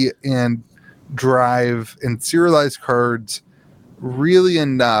IP and drive and serialized cards really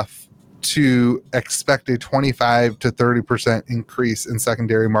enough to expect a 25 to 30% increase in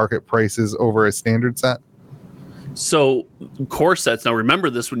secondary market prices over a standard set? So core sets, now remember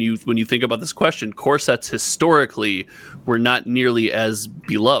this when you think about this question, core sets historically were not nearly as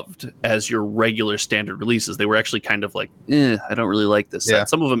beloved as your regular standard releases. They were actually kind of like, I don't really like this set.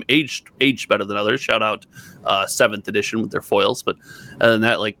 Some of them aged better than others. Shout out 7th edition with their foils, but other than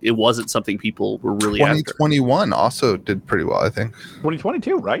that, like, it wasn't something people were really 2021 after. Also did pretty well, I think.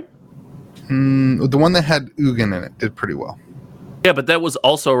 2022, right? The one that had Ugin in it did pretty well. Yeah, but that was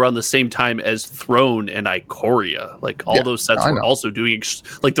also around the same time as Throne and Ikoria. Like all those sets were also doing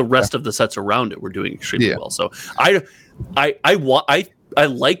like the rest of the sets around it were doing extremely well. So I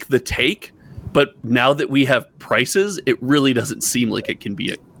like the take, but now that we have prices, it really doesn't seem like it can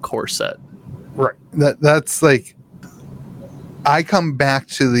be a core set. Right. That's like, I come back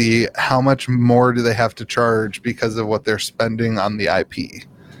to the how much more do they have to charge because of what they're spending on the IP.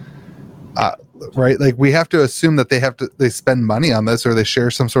 Right, like we have to assume that they spend money on this, or they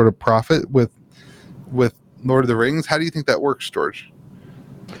share some sort of profit with Lord of the Rings. How do you think that works, George?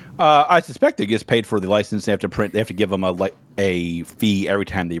 I suspect it gets paid for the license. They have to print. They have to give them a fee every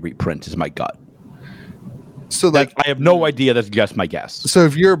time they reprint. Is my gut. So like, I have no idea. That's just my guess. So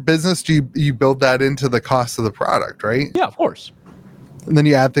if you're a business, do you build that into the cost of the product, right? Yeah, of course. And then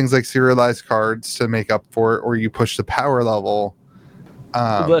you add things like serialized cards to make up for it, or you push the power level.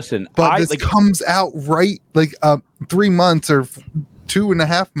 Listen, but this comes out right like 3 months or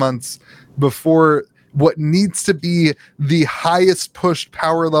 2.5 months before what needs to be the highest pushed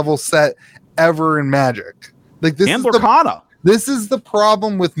power level set ever in Magic. Like this and Lorcana. This is the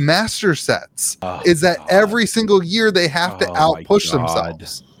problem with master sets, is that every single year they have to outpush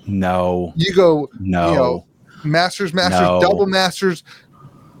themselves. No. You go, no. Masters, double masters,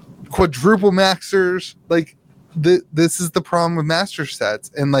 quadruple masters, like this is the problem with master sets.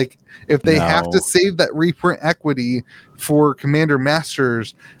 And like if they have to save that reprint equity for Commander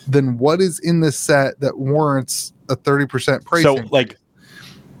Masters, then what is in this set that warrants a 30% price increase? Like,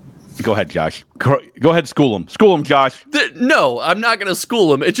 go ahead, Josh. Go ahead, school him, Josh. No, I'm not going to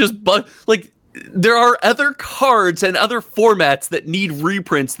school him. It's just like there are other cards and other formats that need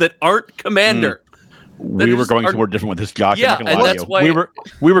reprints that aren't Commander. We were going somewhere different with this, Josh. Yeah, and that's why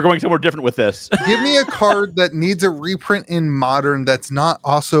we were going somewhere different with this. Give me a card that needs a reprint in Modern that's not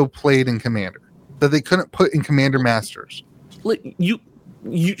also played in Commander, that they couldn't put in Commander Masters. You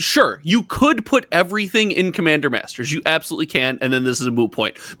could put everything in Commander Masters. You absolutely can, and then this is a moot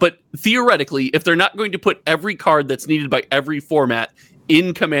point. But theoretically, if they're not going to put every card that's needed by every format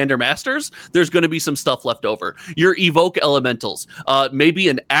in Commander Masters, there's going to be some stuff left over. Your Evoke Elementals, maybe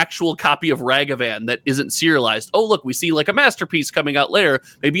an actual copy of Ragavan that isn't serialized. Oh, look, we see like a masterpiece coming out later.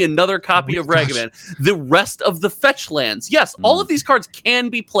 Maybe another copy of Ragavan. The rest of the fetch lands. Yes, all of these cards can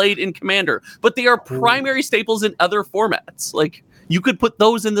be played in Commander, but they are primary staples in other formats. Like, you could put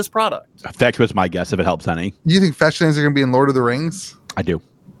those in this product. Fetch was my guess, if it helps any. You think fetch lands are going to be in Lord of the Rings? I do.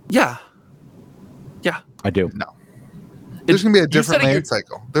 Yeah. I do. No. There's going to be a different land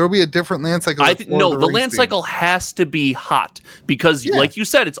cycle. There will be a different land cycle. No, the land cycle has to be hot because, like you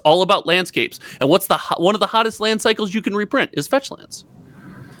said, it's all about landscapes. And what's one of the hottest land cycles you can reprint is fetch lands.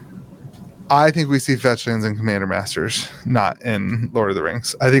 I think we see fetch lands in Commander Masters, not in Lord of the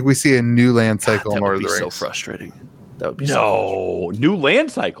Rings. I think we see a new land cycle in Lord of the Rings. So frustrating. That would be new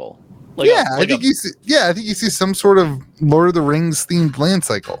land cycle. I think you see some sort of Lord of the Rings themed land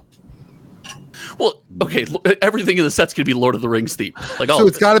cycle. Well, okay, everything in the sets could be Lord of the Rings themed. So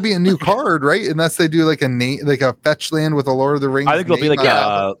it's got to be a new card, right? Unless they do like a fetch land with a Lord of the Rings. I think it'll be like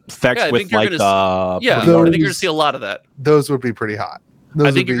a fetch with like I think you're going to see a lot of that. Those would be pretty hot.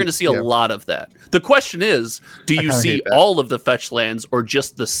 I think you're going to see a lot of that. The question is, do you see all of the fetch lands or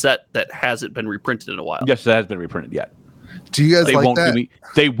just the set that hasn't been reprinted in a while? Yes, that has been reprinted yet. Do you guys like that?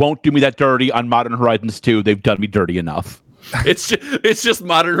 They won't do me that dirty on Modern Horizons 2. They've done me dirty enough. It's just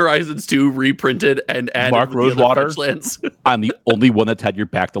Modern Horizons 2 reprinted and added Mark Rosewater. lands. I'm the only one that's had your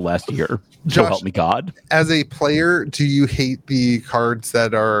back the last year. So help me God. As a player, do you hate the cards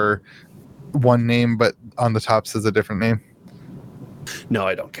that are one name but on the top says a different name? No,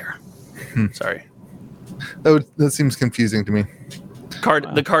 I don't care. Sorry. That seems confusing to me.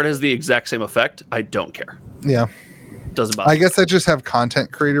 The card has the exact same effect. I don't care. Yeah. Doesn't bother. I guess I just have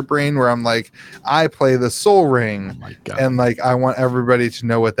content creator brain where I'm like, I play the Soul Ring, and like I want everybody to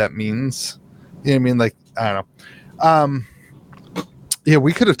know what that means. You know what I mean? Like, I don't know.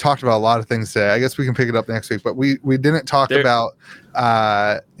 We could have talked about a lot of things today. I guess we can pick it up next week, but we didn't talk about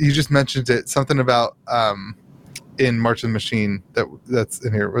you just mentioned it, something about in March of the Machine that's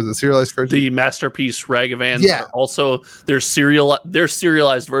in here. Was it serialized cards? The Masterpiece Ragavans are also there's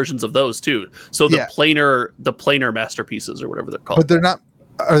serialized versions of those too. So the planar masterpieces or whatever they're called. But they're not.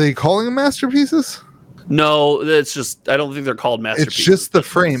 Are they calling them masterpieces? No, it's just I don't think they're called masterpieces. It's just the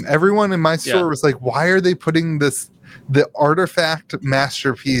frame. Everyone in my store was like, "Why are they putting the artifact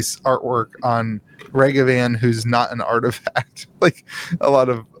masterpiece artwork on Ragavan, who's not an artifact?" Like a lot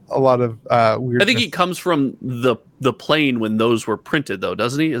of weird. I think it comes from the the plane when those were printed, though,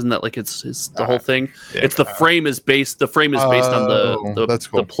 doesn't he? Isn't that like it's the whole thing? Yeah, it's the frame is based. The frame is based on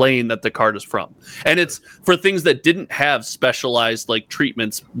the plane that the card is from, and it's for things that didn't have specialized like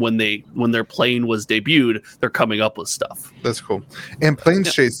treatments when their plane was debuted. They're coming up with stuff. That's cool. And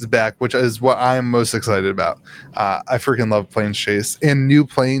Planes Chase is back, which is what I'm most excited about. I freaking love Planes Chase and new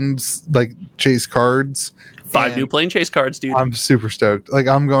Planes like Chase cards. 5 new Plane Chase cards, dude. I'm super stoked. Like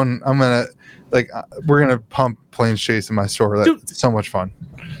we're gonna pump Planes Chase in my store. That's so much fun.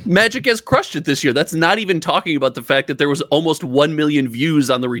 Magic has crushed it this year. That's not even talking about the fact that there was almost 1 million views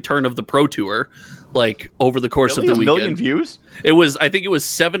on the return of the Pro Tour, like over the course of the weekend. 1 million views? I think it was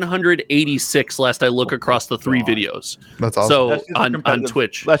 786 last I look across the 3 videos. That's awesome. So on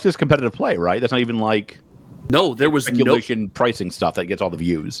Twitch. That's just competitive play, right? That's not even like there was speculation pricing stuff that gets all the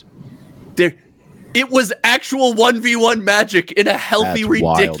views. It was actual 1v1 Magic in a healthy,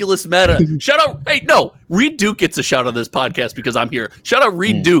 ridiculous meta. Shout out. Hey, no. Reed Duke gets a shout out on this podcast because I'm here. Shout out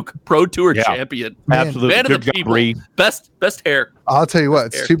Reed Duke, Pro Tour champion. Absolutely. Man of the people. Best hair. I'll tell you what.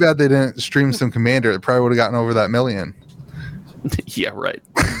 It's too bad they didn't stream some Commander. It probably would have gotten over that million. Yeah, right.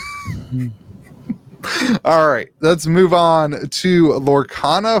 All right. Let's move on to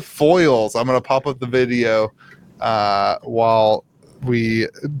Lorcana foils. I'm going to pop up the video while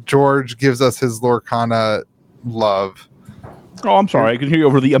George gives us his Lorcana love. Oh, I'm sorry. I can hear you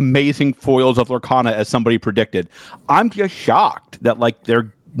over the amazing foils of Lorcana as somebody predicted. I'm just shocked that like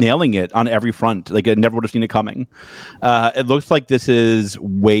they're nailing it on every front. Like I never would have seen it coming. It looks like this is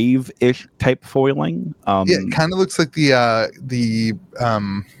wave-ish type foiling. Yeah, it kind of looks like the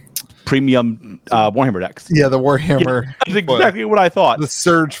premium Warhammer decks. Yeah, the Warhammer. Yeah, that's exactly what I thought. The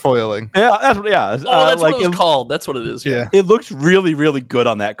surge foiling. Yeah, that's what that's what it was called. That's what it is. Yeah. It looks really, really good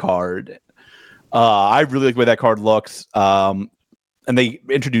on that card. I really like the way that card looks. And they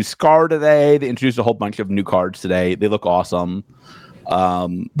introduced Scar today. They introduced a whole bunch of new cards today. They look awesome.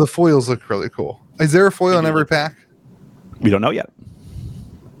 The foils look really cool. Is there a foil in every pack? We don't know yet.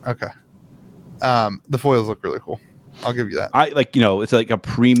 Okay. The foils look really cool. I'll give you that. It's like a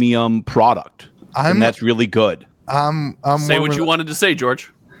premium product, and that's really good. I'm say what you wanted to say,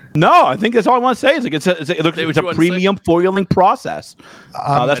 George. No, I think that's all I want to say. It's a premium foiling process.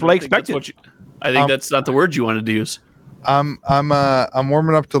 That's what I expected. I think that's not the word you wanted to use. I'm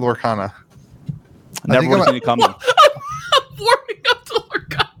warming up to Lorcana. Never would have seen it coming. I'm warming up to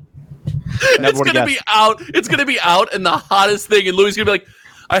Lorcana. It's gonna be out. It's gonna be out, and the hottest thing. And Louie's gonna be like,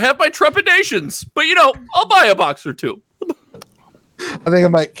 I have my trepidations, but I'll buy a box or two. I think I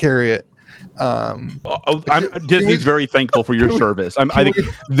might carry it. Disney's very thankful for your service. I think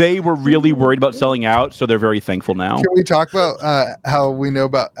they were really worried about selling out, so they're very thankful now. Can we talk about how we know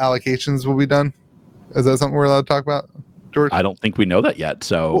about allocations will be done? Is that something we're allowed to talk about, George? I don't think we know that yet.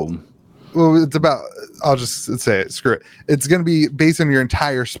 So, well, it's about. I'll just say it. Screw it. It's going to be based on your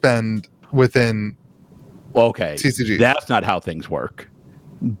entire spend within. Okay, TCG. That's not how things work.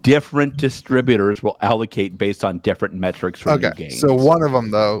 Different distributors will allocate based on different metrics for new games. So one of them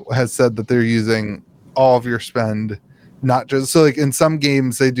though has said that they're using all of your spend, not just so like in some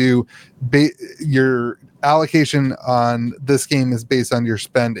games they do your allocation on this game is based on your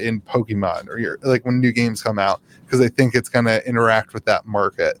spend in Pokemon or your like when new games come out because they think it's going to interact with that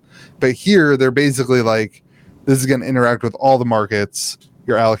market. But here they're basically like this is going to interact with all the markets.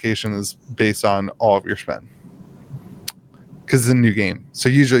 Your allocation is based on all of your spend. Because it's a new game. So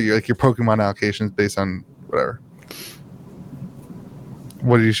usually your Pokemon allocation is based on whatever.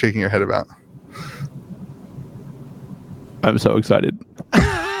 What are you shaking your head about? I'm so excited.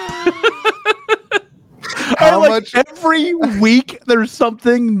 How much? Every week there's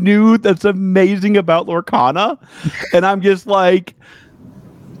something new that's amazing about Lorcana. And I'm just like,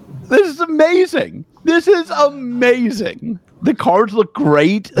 this is amazing. This is amazing. The cards look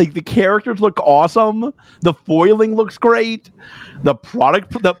great. Like the characters look awesome. The foiling looks great. The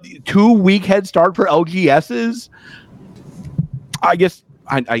product, the 2-week head start for LGSs. I guess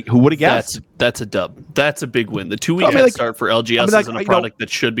who would have guessed? That's a dub. That's a big win. The 2-week head start for LGSs and a product that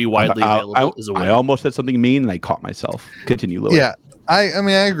should be widely available is a win. I almost said something mean and I caught myself. Continue, Louie. Yeah, I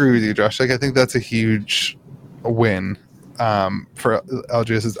agree with you, Josh. Like I think that's a huge win for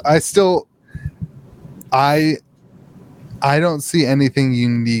LGSs. I don't see anything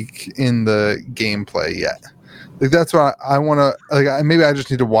unique in the gameplay yet. Like that's why I want to. Like maybe I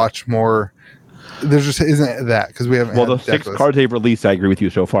just need to watch more. There just isn't that because we haven't. Well, the 6 cards they've released, I agree with you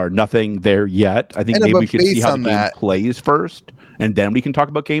so far. Nothing there yet. I think maybe we should see how the game plays first, and then we can talk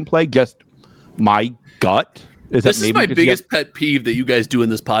about gameplay. Just my gut. This is my biggest pet peeve that you guys do in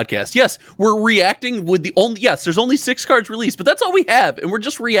this podcast. Yes, we're reacting with there's only 6 cards released, but that's all we have, and we're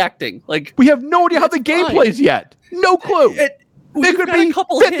just reacting. Like we have no idea how the game plays yet. No clue. It could be a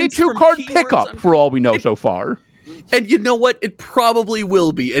couple 52-card pickup for all we know so far. And you know what? It probably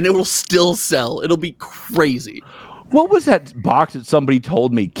will be, and it will still sell. It'll be crazy. What was that box that somebody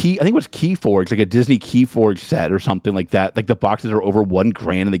told me? I think it was Keyforge, like a Disney Keyforge set or something like that. Like the boxes are over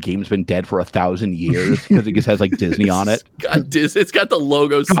 $1,000 and the game's been dead for 1,000 years because it just has like Disney on it. It's got the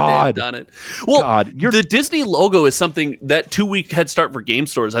logo stamped on it. Well, the Disney logo is something that 2-week head start for game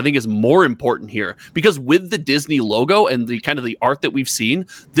stores I think is more important here, because with the Disney logo and the kind of the art that we've seen,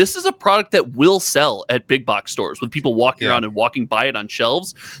 this is a product that will sell at big box stores with people walking around and walking by it on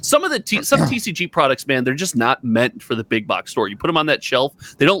shelves. Some of the some TCG products, man, they're just not meant for the big box store. You put them on that shelf,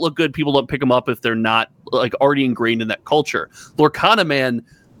 they don't look good. People don't pick them up if they're not like already ingrained in that culture. Lorcana, man,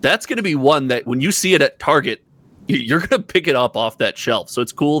 that's going to be one that when you see it at Target, you're going to pick it up off that shelf. So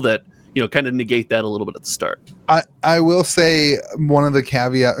it's cool that, kind of negate that a little bit at the start. I will say one of the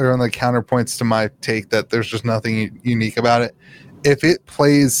caveat or on the counterpoints to my take that there's just nothing unique about it. If it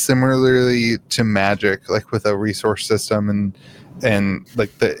plays similarly to Magic, like with a resource system and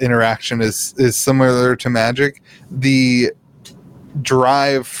like the interaction is similar to Magic, the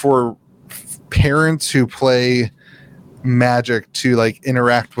drive for parents who play Magic to like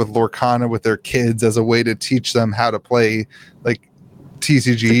interact with Lorcana with their kids as a way to teach them how to play like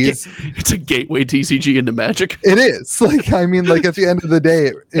TCGs. It's a gateway TCG into Magic. It is. Like, I mean, like at the end of the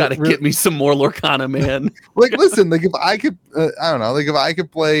day, gotta get me some more Lorcana, man. Like, listen, like if I could, I don't know, like if I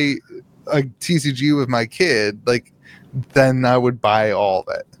could play a TCG with my kid, like, then I would buy all of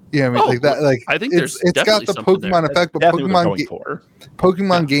it. You know what I mean? Like that, like I think it's got the Pokemon effect, but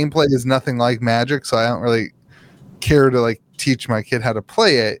Pokemon gameplay is nothing like Magic, so I don't really care to like teach my kid how to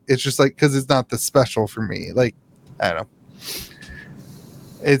play it. It's just like because it's not the special for me. Like, I don't know.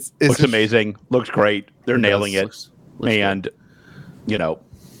 It's looks amazing, looks great. They're nailing it, and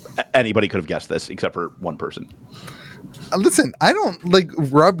anybody could have guessed this except for one person. Listen, I don't like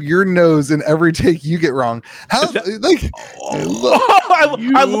rub your nose in every take you get wrong. How like I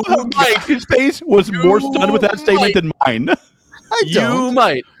love how Mike's face was more stunned with that statement than mine.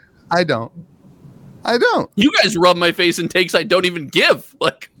 I don't. You guys rub my face in takes I don't even give.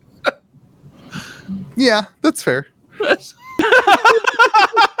 Like, yeah, that's fair.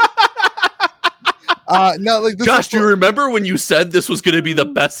 No, like this Josh, do you remember when you said this was going to be the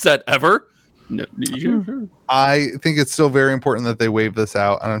best set ever? No, I think it's still very important that they waive this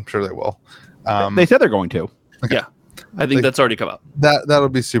out, and I'm sure they will. They said they're going to. Okay. Yeah, I think that's already come out. That'll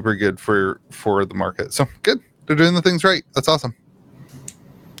be super good for the market. So good, they're doing the things right. That's awesome.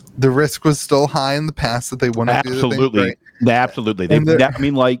 The risk was still high in the past that they wouldn't do the things right. Absolutely. I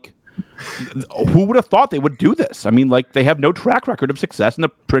mean, like, who would have thought they would do this? I mean, like, they have no track record of success in the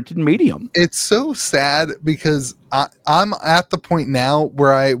printed medium. It's so sad because I'm at the point now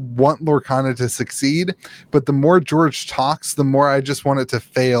where I want Lorcana to succeed, but the more George talks, the more I just want it to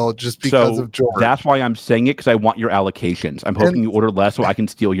fail just because of George. That's why I'm saying it, because I want your allocations. I'm hoping you order less so I can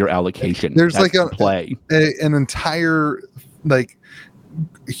steal your allocation. There's like an entire like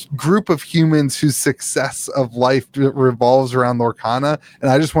group of humans whose success of life revolves around Lorcana,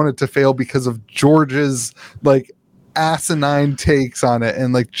 and I just want it to fail because of George's like asinine takes on it,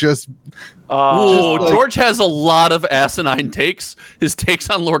 and like George has a lot of asinine takes. His takes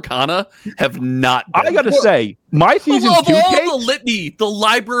on Lorcana have not been. I gotta say, my season 2 takes, the litany, the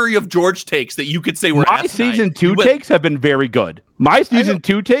library of George takes that you could say were my asinine. Season 2 takes have been very good. My season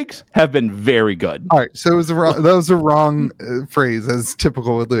 2 takes have been very good. All right, so that was a wrong phrase, as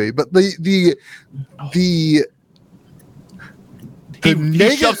typical with Louie. But he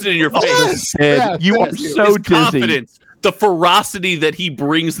shoves it in your face. You are so dizzy. Confidence, the ferocity that he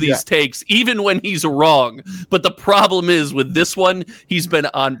brings these takes, even when he's wrong. But the problem is with this one, he's been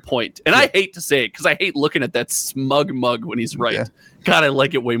on point. And I hate to say it because I hate looking at that smug mug when he's right. Yeah. God, I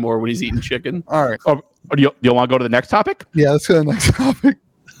like it way more when he's eating chicken. All right. Do you want to go to the next topic? Yeah, let's go to the next topic.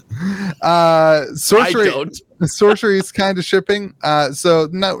 Sorcery is kind of shipping. So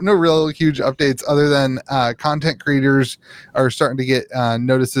no real huge updates other than content creators are starting to get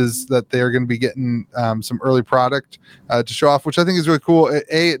notices that they are going to be getting some early product to show off, which I think is really cool.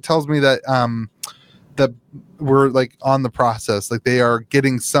 It tells me that that we're like on the process, like they are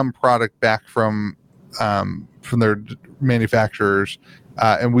getting some product back from their manufacturers.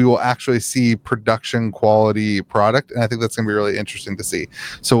 And we will actually see production quality product, and I think that's going to be really interesting to see.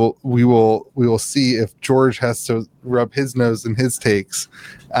 So we will see if George has to rub his nose in his takes,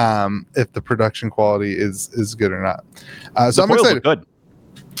 if the production quality is good or not. So I'm excited. Good.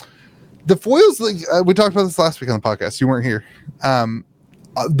 The foils, like we talked about this last week on the podcast. You weren't here.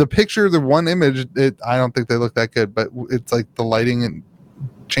 The picture, the one image, I don't think they look that good, but it's like the lighting and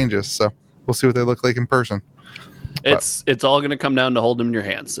changes. So we'll see what they look like in person. It's all going to come down to hold them in your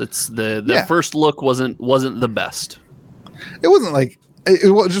hands. It's the first look wasn't the best. It wasn't like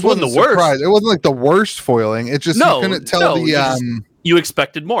it just wasn't the worst. It wasn't like the worst foiling. It just you couldn't tell you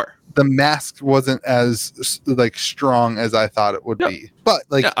expected more. The mask wasn't as like strong as I thought it would be. But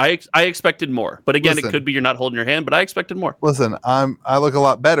like I expected more. But again, it could be you're not holding your hand, but I expected more. Listen, I look a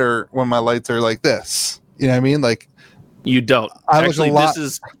lot better when my lights are like this. You know what I mean? Like you don't. Actually, this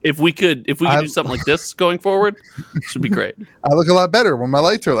is if we could do something like this going forward, this would be great. I look a lot better when my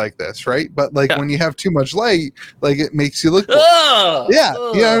lights are like this, right? But like when you have too much light, like it makes you look you know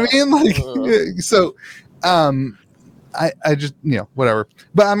what I mean? Like so I just whatever.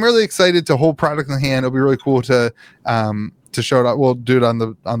 But I'm really excited to hold product in the hand. It'll be really cool to show it out. We'll do it on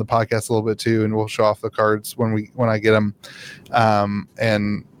the podcast a little bit too, and we'll show off the cards when I get them,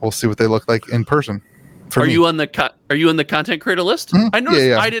 and we'll see what they look like in person. Are you on the content creator list? Mm-hmm. I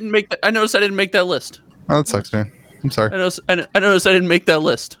noticed I didn't make that. I noticed I didn't make that list. Oh, that sucks, man. I'm sorry. I noticed I didn't make that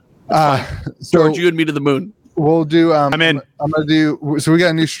list. George, you and me to the moon. We'll do. I'm in. I'm gonna do. So we got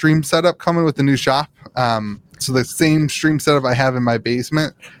a new stream setup coming with the new shop. So the same stream setup I have in my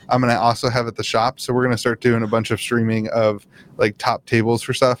basement, I'm gonna also have at the shop. So we're gonna start doing a bunch of streaming of like top tables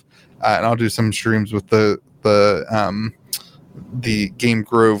for stuff, and I'll do some streams with the Game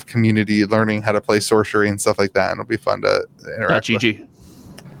Grove community, learning how to play sorcery and stuff like that, and it'll be fun to interact with.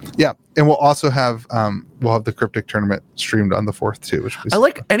 Yeah, and we'll also have the Cryptic tournament streamed on the 4th too, which I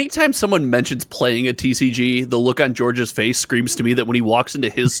like. Anytime someone mentions playing a TCG, the look on George's face screams to me that when he walks into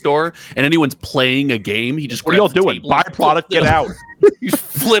his store and anyone's playing a game, he just what are y'all doing? Buy product, get out. He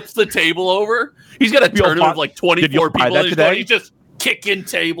flips the table over. He's got a tournament of like 24 people in his store. He's just kicking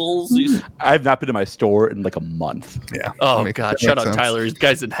tables. I have not been to my store in like a month. Yeah. Oh God! Shut up, Tyler. This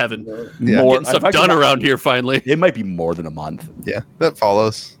guy's in heaven. Yeah. Getting stuff done around here finally. It might be more than a month. Yeah, that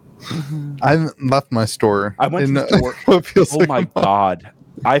follows. I haven't left my store. I went to the store. Oh my God!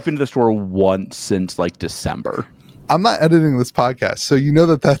 I've been to the store once since like December. I'm not editing this podcast, so you know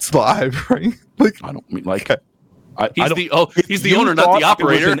that's live, right? Like I don't mean like. He's the owner, not the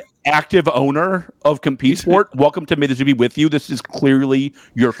operator. An active owner of Compete Sport. Welcome to May the Zoo Be With You. This is clearly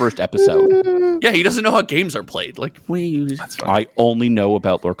your first episode. Yeah, he doesn't know how games are played. Like I only know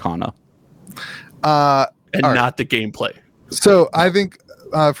about Lorcana, and not the gameplay. So I think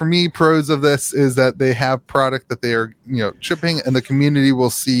for me, pros of this is that they have product that they are shipping, and the community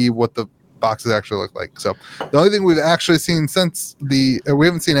will see what the boxes actually look like. So the only thing we've actually seen since we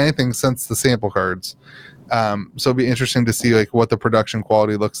haven't seen anything since the sample cards. So it'll be interesting to see like what the production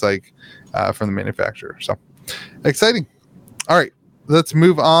quality looks like from the manufacturer. So exciting. All right, let's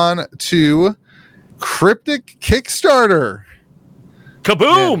move on to Cryptic Kickstarter.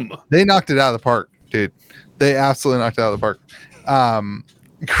 Kaboom! Man, they knocked it out of the park, dude. They absolutely knocked it out of the park.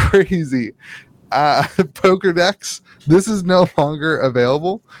 Crazy. Poker decks. This is no longer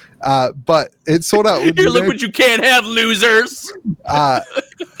available, but it sold out. Here, look what you can't have, losers. What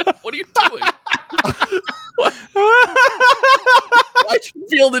are you doing? Why'd you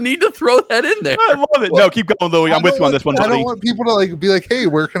feel the need to throw that in there? I love it. No, keep going, Louie. I'm with you on this one. I don't want people to like be like, "Hey,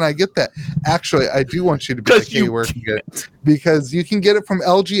 where can I get that?" Actually, I do want you to be like, "Hey, where can you get it?" Because you can get it from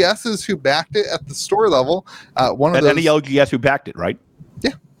LGSs who backed it at the store level. One of those, any LGS who backed it, right?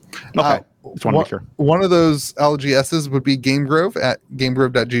 Yeah. Okay. Just want to make sure. One of those LGSs would be Game Grove at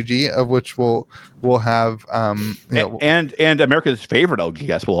gamegrove.gg, of which we'll have and America's favorite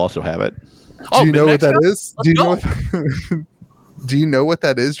LGS will also have it. Do you know what that is? Do you know what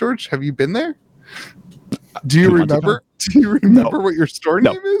that is, George? Have you been there? Do you remember? Do you remember what your store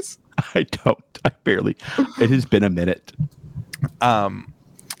name is? I don't. I barely. It has been a minute.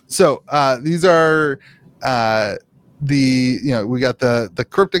 So these are we got the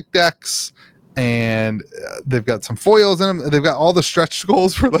Cryptic decks, and they've got some foils in them. They've got all the stretch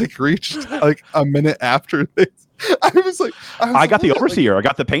goals for like reached like a minute after this. I got the Overseer. I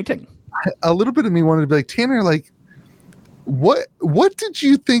got the painting. A little bit of me wanted to be like, Tanner, like, what did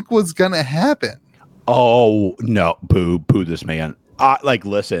you think was gonna happen? Oh no, boo this man.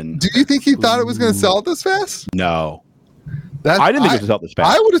 Listen. Do you think he thought it was gonna sell out this fast? No. I didn't think it was out this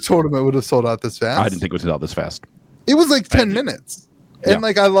fast. I would have told him it would have sold out this fast. I didn't think it was out this fast. It was like 10 minutes. And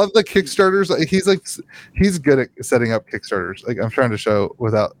like, I love the Kickstarters. Like, he's good at setting up Kickstarters. Like, I'm trying to show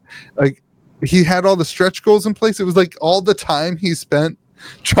without, like, he had all the stretch goals in place. It was like all the time he spent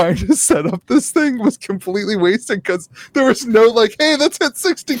trying to set up this thing was completely wasted because there was no like, hey, let's hit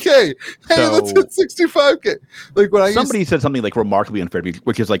 60K. Hey, let's hit 65K. Like when somebody said something like remarkably unfair,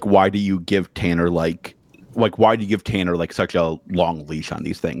 which is like, why do you give Tanner such a long leash on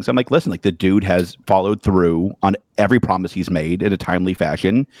these things? I'm like, listen, like the dude has followed through on every promise he's made in a timely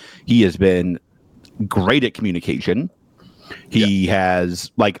fashion. He has been great at communication. He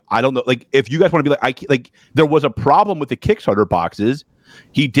has I don't know, if you guys want to be there was a problem with the Kickstarter boxes.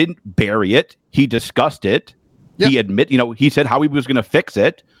 He didn't bury it. He discussed it. He he said how he was going to fix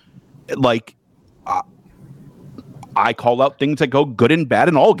it. I call out things that go good and bad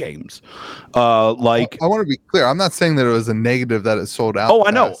in all games. I want to be clear. I'm not saying that it was a negative that it sold out. Oh,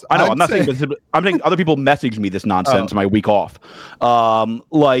 I know. I'm not saying this. I'm saying other people messaged me this nonsense my week off.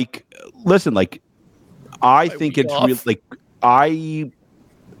 Listen, I think it's really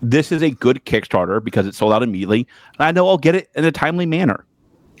this is a good Kickstarter because it sold out immediately, and I know I'll get it in a timely manner,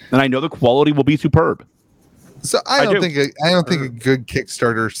 and I know the quality will be superb. So I don't think a good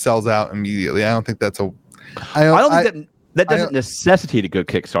Kickstarter sells out immediately. I don't think that's a. I don't think that doesn't necessitate a good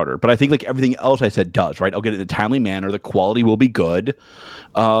Kickstarter, but I think everything else I said does, right? I'll get it in a timely manner. The quality will be good.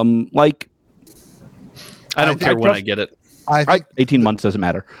 I don't care when I get it. I think 18 months doesn't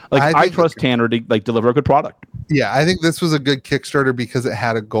matter. I trust Tanner to deliver a good product. Yeah, I think this was a good Kickstarter because it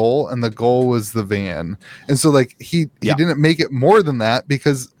had a goal, and the goal was the van. And so he didn't make it more than that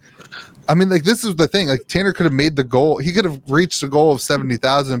because this is the thing. Tanner could have made the goal. He could have reached the goal of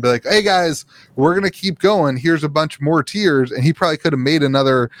 70,000 and be like, "Hey guys, we're gonna keep going. Here's a bunch more tiers," and he probably could have made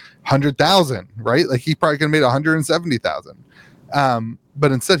another 100,000, right? He probably could have made 170,000.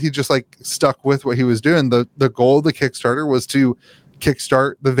 But instead, he just stuck with what he was doing. The goal of the Kickstarter was to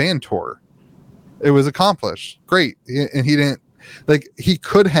kickstart the van tour. It was accomplished. Great, and he didn't he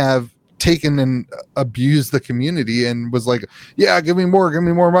could have taken and abused the community and was yeah, give me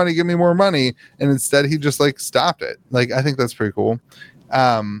more money, and instead he just stopped it. I think that's pretty cool.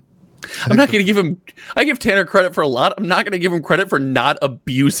 I'm not going to give him. I give Tanner credit for a lot. I'm not going to give him credit for not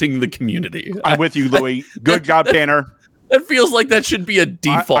abusing the community. I'm with you, Louie. Good job, Tanner. That feels like that should be a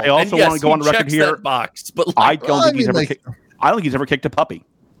default. I also want to go on the record here. Box, but I don't think he's ever kicked a puppy.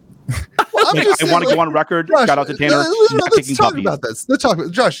 I want to go on record. Josh, shout out to Tanner. Let's talk about this. Let's talk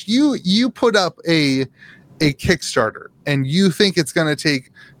about Josh. You put up a Kickstarter, and you think it's going to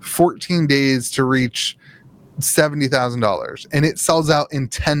take 14 days to reach $70,000, and it sells out in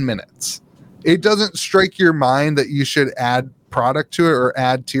 10 minutes. It doesn't strike your mind that you should add product to it or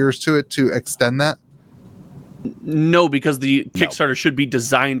add tiers to it to extend that? No, because the Kickstarter should be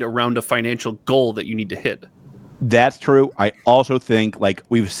designed around a financial goal that you need to hit. That's true. I also think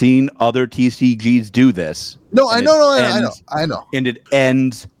we've seen other TCGs do this. No, I know. And it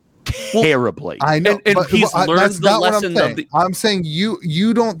ends terribly. I know. And he's learned the lesson of the. I'm saying you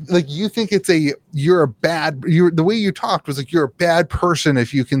don't you think it's the way you talked was you're a bad person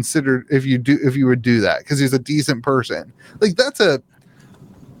if you would do that because he's a decent person. That's a.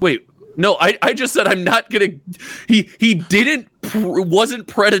 Wait. No, I just said I'm not gonna. He wasn't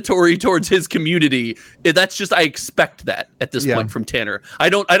predatory towards his community. That's just I expect that at this point from Tanner. I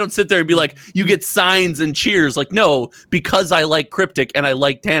don't sit there and be like, you get signs and cheers. No, because I like Cryptic and I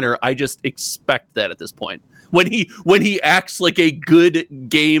like Tanner, I just expect that at this point. When he acts like a good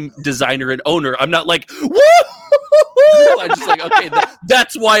game designer and owner, I'm not like, woo! I'm just okay,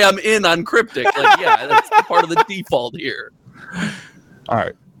 that's why I'm in on Cryptic. That's part of the default here. All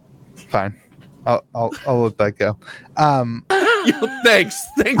right. Fine, I'll let that go. Thanks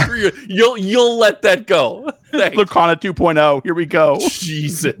for you'll let that go. Lacana 2.0. Here we go.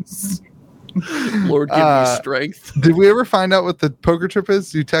 Jesus, Lord, give me strength. Did we ever find out what the poker trip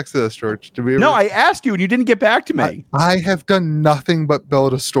is? You texted us, George. Did we? No, I asked you and you didn't get back to me. I have done nothing but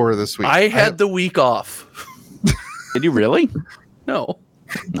build a store this week. I had the week off. Did you really? No.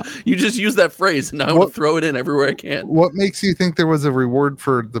 You just use that phrase, and I want to throw it in everywhere I can. What makes you think there was a reward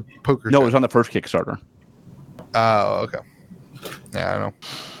for the poker trip? No, it was on the first Kickstarter. Oh, okay. Yeah, I don't know.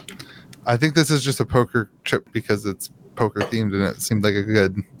 I think this is just a poker trip because it's poker themed, and it seemed like a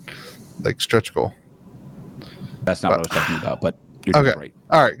good stretch goal. That's not what I was talking about, but you're okay. Right.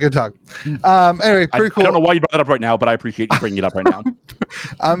 All right, good talk. Anyway, pretty cool. I don't know why you brought that up right now, but I appreciate you bringing it up right now.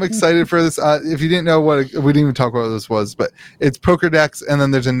 I'm excited for this. If you didn't know we didn't even talk about what this was, but it's poker decks, and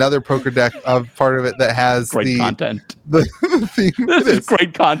then there's another poker deck of part of it that has great content. The theme. This is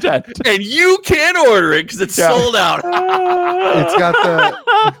great content, and you can't order it because it's sold out. It's got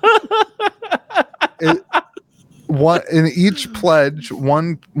one in each pledge.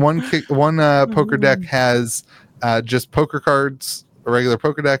 One poker deck has just poker cards, a regular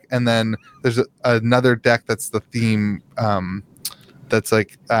poker deck, and then there's another deck that's the theme. That's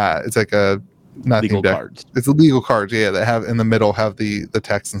it's like a not legal deck. Cards. It's legal cards, yeah. That have in the middle have the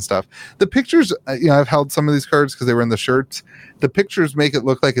text and stuff. The pictures, I've held some of these cards because they were in the shirts. The pictures make it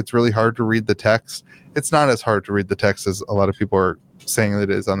look like it's really hard to read the text. It's not as hard to read the text as a lot of people are saying it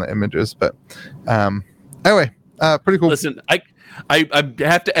is on the images. But anyway, pretty cool. Listen, I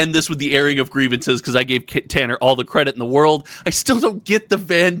have to end this with the airing of grievances because I gave Tanner all the credit in the world. I still don't get the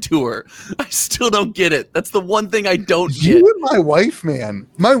van tour. I still don't get it. That's the one thing I don't get. You and my wife, man.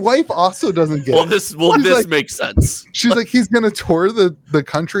 My wife also doesn't get it. This like, makes sense. She's like, he's going to tour the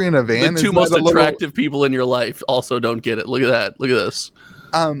country in a van. The two most attractive people in your life also don't get it. Look at that. Look at this.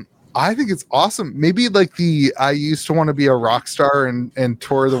 I think it's awesome. Maybe like I used to want to be a rock star and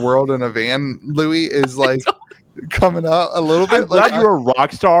tour the world in a van, Louie, is like coming out a little bit. I'm glad you're a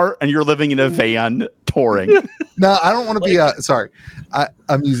rock star and you're living in a van touring. No, I don't want to be a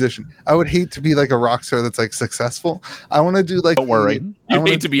musician. I would hate to be like a rock star that's like successful. I want to do like. Don't worry. You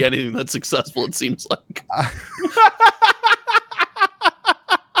hate to be anything that's successful, it seems like.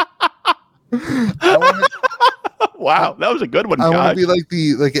 Wow, that was a good one. I want to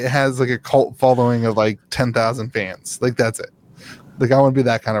be like it has like a cult following of like 10,000 fans. Like that's it. Like I want to be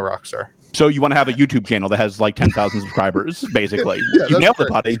that kind of rock star. So you want to have a YouTube channel that has like 10,000 subscribers, basically. Yeah, you nailed it,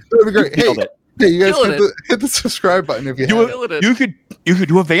 buddy. That'd be great. Hey, you guys hit the subscribe button if you could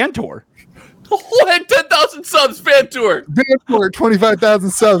do a van tour. What? 10,000 subs van tour. Van tour,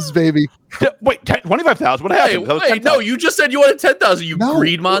 25,000 subs, baby. Wait, 25,000? What happened? Wait, no, you just said you wanted 10,000, you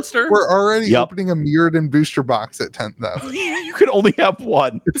greed monster. We're already opening a Mirrodin booster box at 10,000. You can only have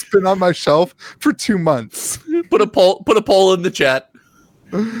one. It's been on my shelf for 2 months. Put a poll in the chat.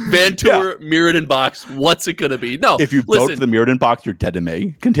 Van tour, Mirrodin box. What's it going to be? No, if you vote for the Mirrodin box, you're dead to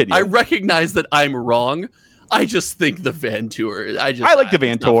me. Continue. I recognize that I'm wrong. I just think the van tour. I like the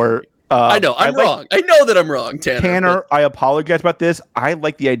van tour. I know I'm wrong. I know that I'm wrong, Tanner. I apologize about this. I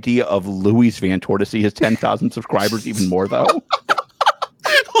like the idea of Louie's van tour to see his 10,000 subscribers even more, though.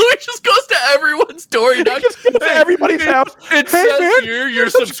 Louie just goes to everyone's door. He just goes to everybody's house. It says here you're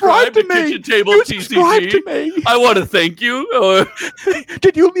subscribed to Kitchen Table TCG. I want to thank you.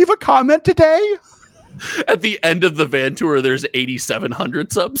 Did you leave a comment today? At the end of the van tour, there's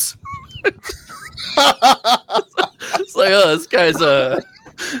 8,700 subs. It's like, oh, this guy's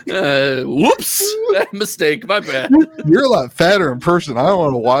whoops, mistake, my bad. You're a lot fatter in person. I don't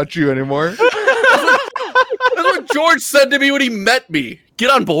want to watch you anymore. That's what George said to me when he met me.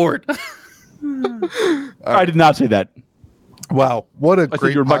 Get on board. I did not say that. Wow, what a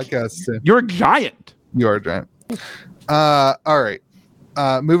great podcast. You're a giant. You are a giant. All right.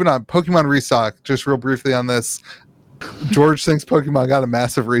 Moving on. Pokemon restock. Just real briefly on this. George thinks Pokemon got a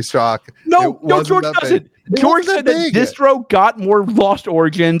massive restock. No, George doesn't. George said that Distro got more Lost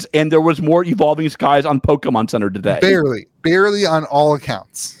Origins and there was more Evolving Skies on Pokemon Center today. Barely on all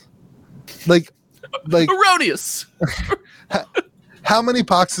accounts. Like erroneous. How many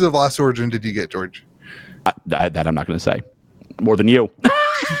boxes of Lost Origin did you get, George? That I'm not going to say. More than you.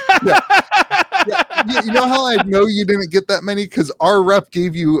 Yeah. You know how I know you didn't get that many? Because our rep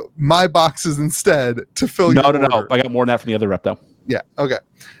gave you my boxes instead to fill your order. No. I got more than that from the other rep, though. Yeah, okay.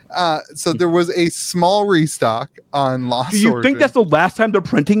 So there was a small restock on Lost Origin. Do you think that's the last time they're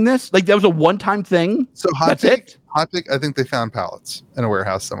printing this? Like, that was a one-time thing? So hot take, I think they found pallets in a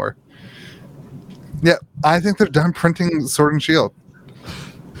warehouse somewhere. Yeah, I think they're done printing Sword and Shield.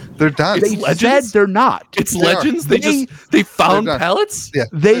 They're done. They said they're not. It's Legends. They found pallets. Yeah,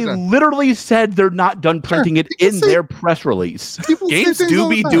 they literally said they're not done printing it in their press release. Games do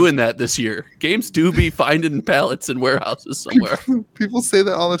be doing that this year. Games do be finding pallets in warehouses somewhere. People say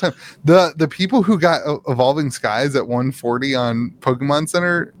that all the time. The people who got Evolving Skies at 140 on Pokemon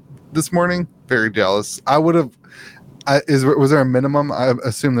Center this morning, very jealous. I would have. Was there a minimum? I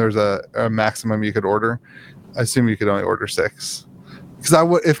assume there's a maximum you could order. I assume you could only order 6.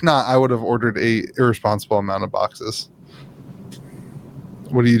 Because if not, I would have ordered a irresponsible amount of boxes.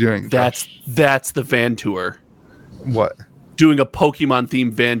 What are you doing? That's the van tour. What? Doing a Pokemon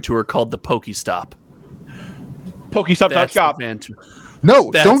themed van tour called the Pokestop. Pokestop.shop. No,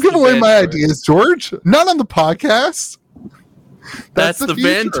 don't give away my ideas, George. Not on the podcast. That's the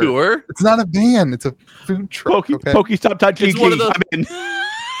van tour. It's not a van. It's a food truck. Pokestop.gg. It's one of the.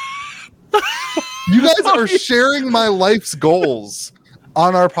 You guys are sharing my life's goals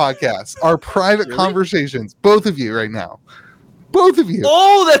on our podcast, our private conversations. Both of you right now. Both of you.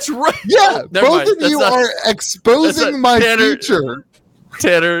 Oh, that's right. Yeah, both of you are exposing my future.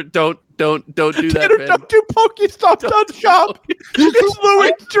 Tanner, don't do that. Tanner, don't do Pokestop.shop. It's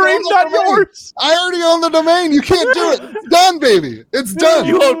Louie's dream, not yours. I already own the domain. You can't do it. It's done, baby. It's done.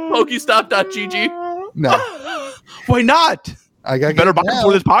 You own Pokestop.gg? No. Why not? I got better buy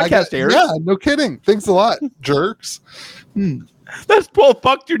before this podcast airs. Yeah, no kidding. Thanks a lot, jerks. That's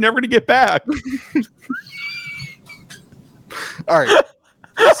 $12 you're never going to get back. All right.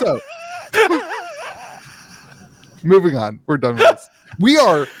 So Moving on. We're done with this. We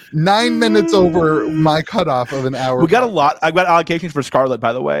are 9 minutes over my cutoff of an hour. We got a lot. I got allocations for Scarlet,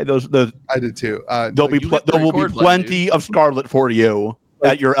 by the way. Those I did too. There will be plenty of Scarlet for you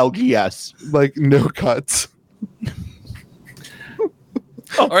at your LGS. Like no cuts.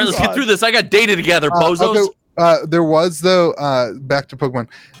 All right, let's get through this. I got data together, bozos. Okay. There was though. Back to Pokemon.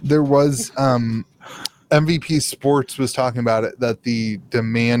 There was MVP Sports was talking about it, that the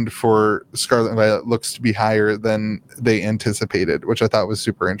demand for Scarlet and Violet looks to be higher than they anticipated, which I thought was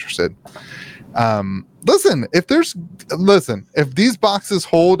super interesting. Listen, if these boxes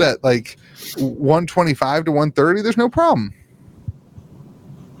hold at like 125 to 130, there's no problem.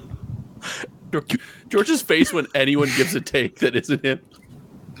 George's face when anyone gives a take that isn't him.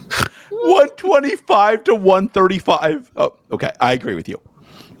 125 to 135. Oh, okay. I agree with you.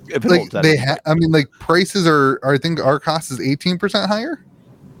 Like prices are. I think our cost is 18% higher.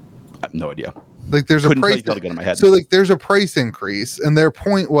 I have no idea. Like there's a price. So like there's a price increase, and their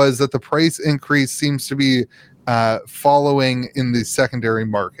point was that the price increase seems to be following in the secondary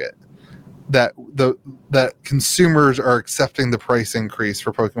market. That consumers are accepting the price increase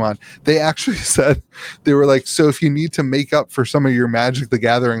for Pokemon. They actually said, they were like, so if you need to make up for some of your Magic the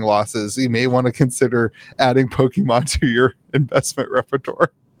Gathering losses, you may want to consider adding Pokemon to your investment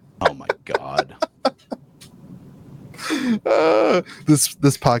repertoire. Oh my God. This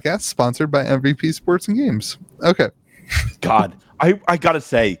podcast sponsored by MVP Sports and Games. Okay. God, I gotta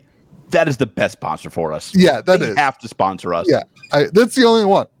say, that is the best sponsor for us. Yeah, they have to sponsor us. Yeah, that's the only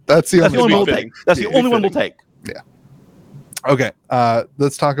one. That's the only one we'll take. That's the only one we'll take. Yeah. Okay.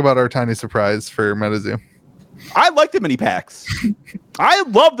 Let's talk about our tiny surprise for MetaZoo. I like the mini packs. I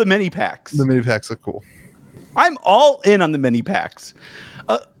love the mini packs. The mini packs look cool. I'm all in on the mini packs.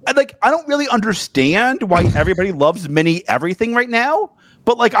 I don't really understand why everybody loves mini everything right now,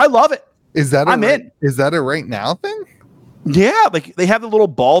 but like I love it. I'm in. Is that a right now thing? Yeah, like they have the little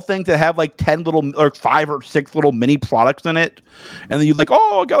ball thing to have like 10 little or 5 or 6 little mini products in it, and then you're like,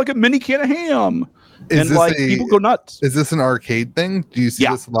 oh, I got like a mini can of ham, and like people go nuts. Is this an arcade thing? Do you see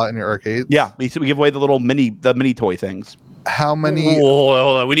this a lot in your arcades? Yeah, we give away the mini toy things. How many? Hold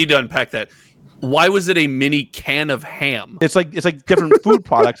on. We need to unpack that. Why was it a mini can of ham? It's like different food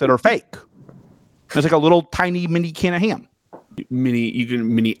products that are fake. It's like a little tiny mini can of ham.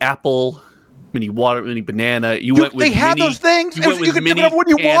 Mini apple. Mini water, mini banana. They have those things. You can do whatever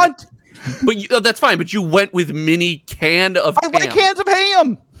you want. But that's fine. But you went with mini can of ham. I like cans of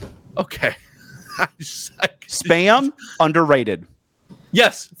ham. Okay. Spam, underrated.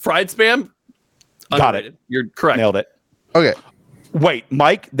 Yes. Fried spam, underrated. Got it. You're correct. Nailed it. Okay. Wait,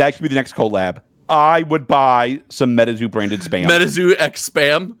 Mike, that should be the next collab. I would buy some MetaZoo branded spam. MetaZoo X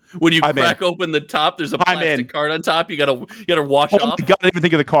spam. When you crack open the top, there's a plastic card on top. You gotta wash off. I didn't even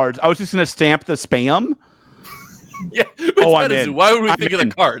think of the cards. I was just gonna stamp the spam. Yeah. I'm in. Why would we think of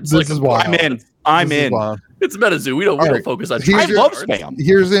the cards? This is wild. I'm in. It's MetaZoo. We don't focus on. I love spam.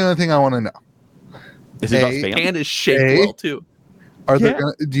 Here's the only thing I want to know. Is it about spam? And is shaped well too.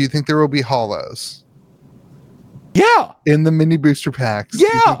 Do you think there will be hollows? Yeah. In the mini booster packs. Yeah.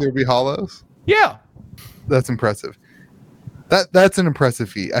 Do you think there'll be hollows? Yeah. That's impressive. That's an impressive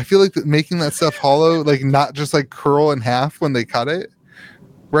feat. I feel like making that stuff hollow, like not just like curl in half when they cut it,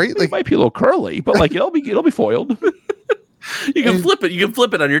 right? Like it might be a little curly, but like it'll be foiled. You can flip it. You can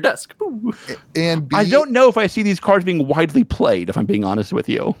flip it on your desk. And I don't know if I see these cards being widely played. If I'm being honest with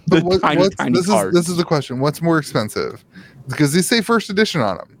you, tiny cards. This is the question. What's more expensive? Because they say first edition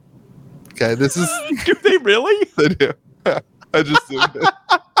on them. Okay, this is. Do they really? They do. I just assumed it.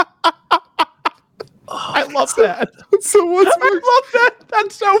 I love that. So what's I love that.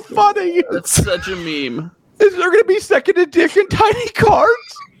 That's so funny. That's such a meme. Is there going to be second edition tiny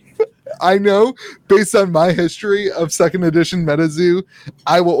cards? I know, based on my history of second edition MetaZoo,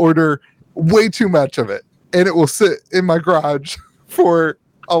 I will order way too much of it, and it will sit in my garage for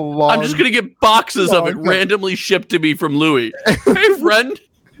a long. I'm just going to get boxes of it randomly shipped to me from Louie. Hey, friend.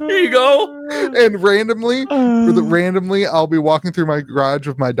 Here you go. And randomly, I'll be walking through my garage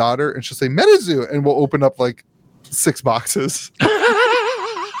with my daughter, and she'll say MetaZoo, and we'll open up like 6 boxes.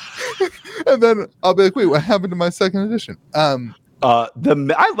 And then I'll be like, wait, what happened to my second edition? I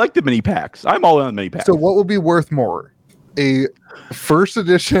like the mini packs. I'm all in on the mini packs. So what would be worth more? A first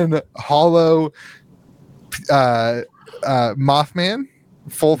edition hollow Mothman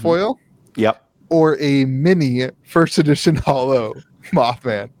full foil? Yep. Or a mini first edition hollow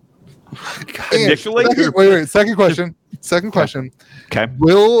Mothman? Initially? Second question. Okay.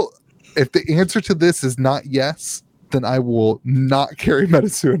 If the answer to this is not yes, then I will not carry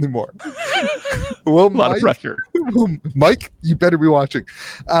MetaZoo anymore. A lot of pressure. Mike, you better be watching.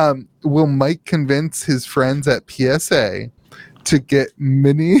 Will Mike convince his friends at PSA to get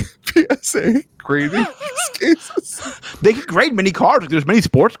mini PSA grading cases? They can grade mini cards. There's many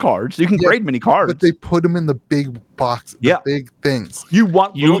sports cards. You can grade mini cards. But they put them in the big box, big things. You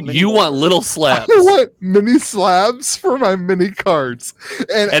want little slabs. I want mini slabs for my mini cards.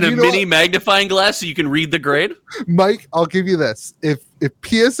 And a mini magnifying glass so you can read the grade? Mike, I'll give you this. If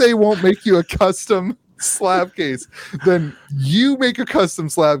PSA won't make you a custom slab case, then you make a custom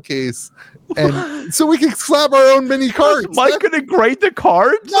slab case, and so we can slab our own mini cards. Is Mike gonna grade the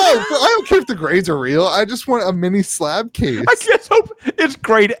cards? No, I don't care if the grades are real. I just want a mini slab case. I just hope it's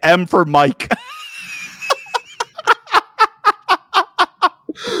grade M for Mike.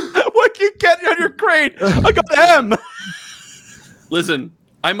 What you get on your grade? I got M. Listen,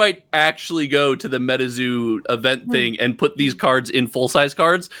 I might actually go to the MetaZoo event thing and put these cards in full-size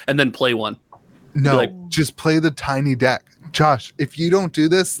cards and then play one. No, just play the tiny deck. Josh, if you don't do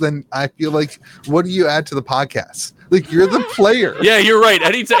this, then I feel like, what do you add to the podcast? Like, you're the player. Yeah, you're right.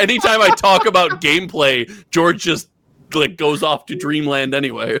 Anytime I talk about gameplay, George just goes off to dreamland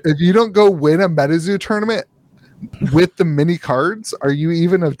anyway. If you don't go win a MetaZoo tournament with the mini cards, are you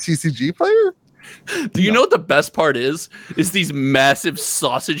even a TCG player? Do you know what the best part is? Is these massive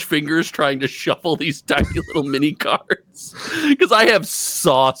sausage fingers trying to shuffle these tiny little mini cards. Because I have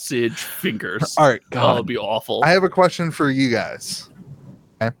sausage fingers. All right, God, it'd be awful. I have a question for you guys.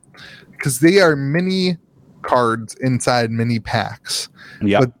 Okay? Because they are mini cards inside mini packs.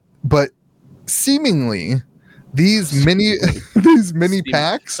 Yeah. But seemingly these mini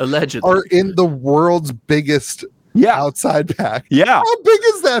packs allegedly are in the world's biggest outside pack. Yeah. How big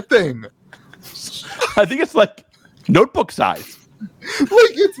is that thing? I think it's like notebook size.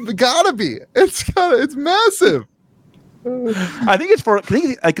 It's gotta be. It's massive. I think it's I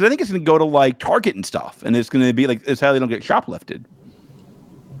think it's going to go to like Target and stuff, and it's going to be like it's how they don't get shoplifted.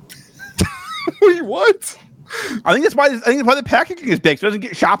 Wait, what? I think that's why the packaging is big, so it doesn't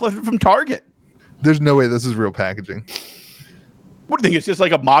get shoplifted from Target. There's no way this is real packaging. What do you think? It's just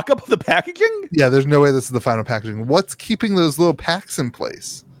like a mock-up of the packaging? Yeah, there's no way this is the final packaging. What's keeping those little packs in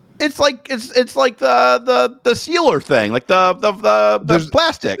place? It's like the sealer thing, like the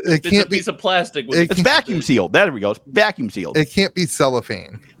plastic. It can't it's a piece of plastic. It's vacuum sealed. There we go. It's vacuum sealed. It can't be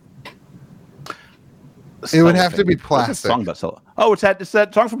cellophane. It would have to be plastic. Song about oh, it's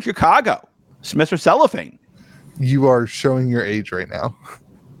that song from Chicago, Mr. Cellophane. You are showing your age right now.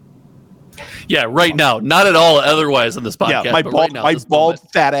 Yeah, right now. Not at all otherwise on this podcast. Yeah, my bald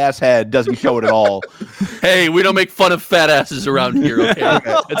fat ass head doesn't show it at all. Hey, we don't make fun of fat asses around here, okay?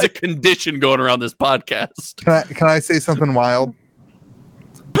 It's a condition going around this podcast. Can I say something wild?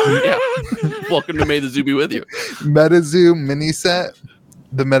 Yeah. Welcome to May the Zoo be with you. MetaZoo mini set.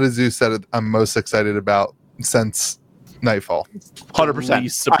 The MetaZoo set I'm most excited about since Nightfall. 100%.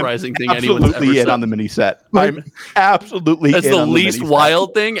 Least surprising thing anyone's ever absolutely in said. on the mini set. I'm absolutely That's in the on least the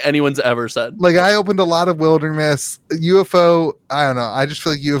wild thing anyone's ever said. Like, I opened a lot of Wilderness. UFO, I don't know. I just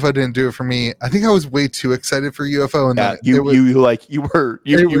feel like UFO didn't do it for me. I think I was way too excited for UFO, and set. then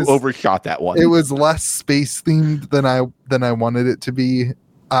you overshot that one. It was less space themed than I wanted it to be.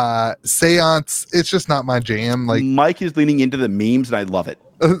 Seance, it's just not my jam. Like, Mike is leaning into the memes, and I love it.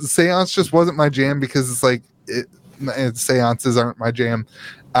 Seance just wasn't my jam because it's like seances aren't my jam.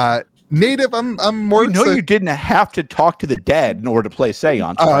 Native, I'm more. You didn't have to talk to the dead in order to play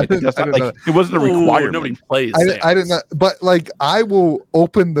Seance. Right? It wasn't a requirement. Nobody plays. I didn't know, but like I will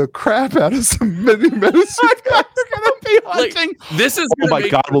open the crap out of some mini medicine. This is oh my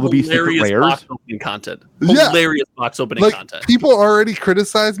god, will there be secret rares? Box opening content. Hilarious box opening content. People already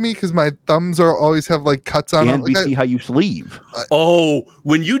criticize me because my thumbs always have like cuts on. And we see how you sleeve.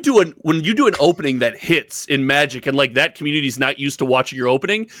 When you do an opening that hits in Magic, and like that community's not used to watching your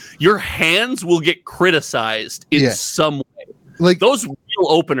opening, your hands will get criticized in some way. Like those real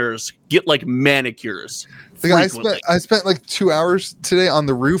openers get like manicures. Like I spent like 2 hours today on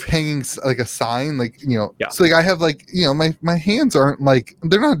the roof hanging like a sign, so like I have like, my hands aren't like,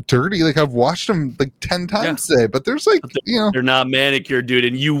 they're not dirty. Like I've washed them like 10 times today, but there's like, they're not manicured, dude.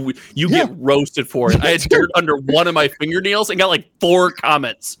 And you get roasted for it. I had dirt under one of my fingernails and got like 4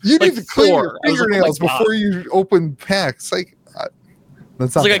 comments. You like need to clean your fingernails before you open packs. Like,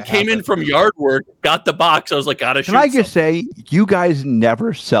 it's like I came in from yard work, got the box. I was like, gotta shoot. Can I just say, you guys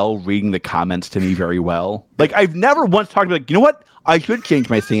never sell reading the comments to me very well. Like, I've never once talked about, like, you know what? I should change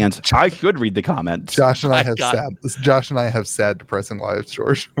my stance. I should read the comments. Josh and I have sad, depressing lives,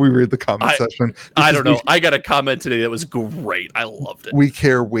 George. We read the comment section. I don't know. I got a comment today that was great. I loved it. We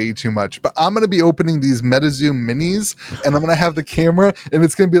care way too much. But I'm going to be opening these MetaZoo minis, and I'm going to have the camera, and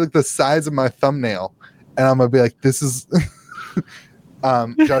it's going to be like the size of my thumbnail. and I'm gonna be like, this is.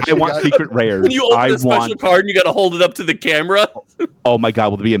 Josh, I want secret rares. When you open I a special want card and you got to hold it up to the camera. Oh my god,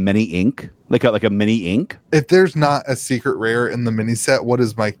 will there be a mini ink? Like a mini ink? If there's not a secret rare in the mini set, what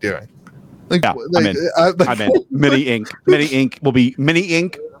is Mike doing? Like, Yeah, I'm in. I'm in. Mini ink. Mini ink will be mini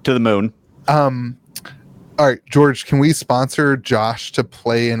ink to the moon. All right, George, can we sponsor Josh to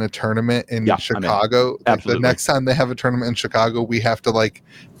play in a tournament in Chicago? Like Absolutely. the next time they have a tournament in Chicago, we have to like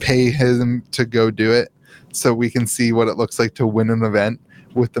pay him to go do it so we can see what it looks like to win an event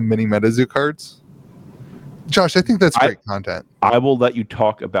with the mini MetaZoo cards. Josh, I think that's great content. I will let you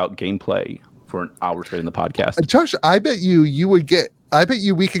talk about gameplay for an hour straight in the podcast. Josh, I bet you would get. I bet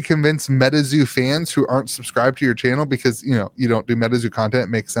you we could convince MetaZoo fans who aren't subscribed to your channel because you don't do MetaZoo content. It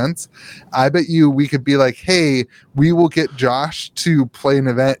makes sense. I bet you we could be like, hey, we will get Josh to play an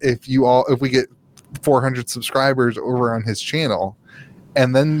event if we get 400 subscribers over on his channel,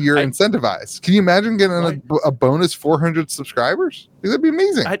 and then you're incentivized. Can you imagine getting a bonus 400 subscribers? That'd be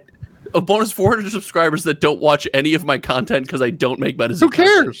amazing. A bonus 400 subscribers that don't watch any of my content because I don't make MetaZoo. Who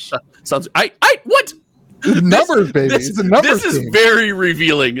cares? Content. Sounds. What? Numbers, baby. It's a numbers. This is very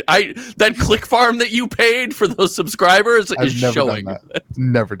revealing. That click farm that you paid for those subscribers is showing.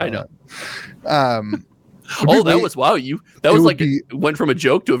 Never done that. That was wow. That was like it went from a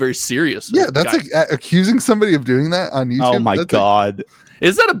joke to a very serious. Yeah, that's like accusing somebody of doing that on YouTube. Oh my god.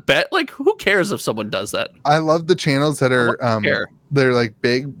 Is that a bet? Like, who cares if someone does that? I love the channels that are they're like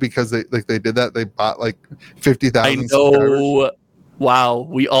big because they did that. They bought like 50,000 subscribers. Wow,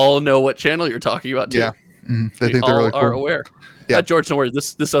 we all know what channel you're talking about too. Yeah. They think they're really cool. Are aware. Yeah, George, don't worry.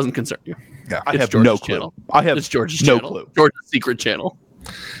 This doesn't concern you. Yeah, I have no clue. Channel. I have it's George's no channel. clue. George's secret channel.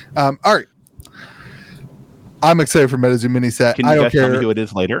 All right. I'm excited for MetaZoo mini set. Can you guys tell me who it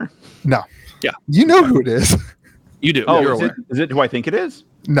is later? No. Yeah. You know who it is. You do. Oh, You're aware. Is it who I think it is?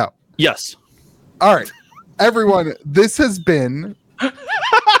 No. Yes. All right. Everyone, this has been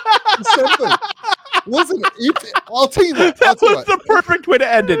something. Listen, I'll tell you what. That was the perfect way to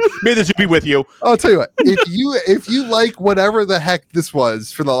end it. May this be with you. I'll tell you what. If you like whatever the heck this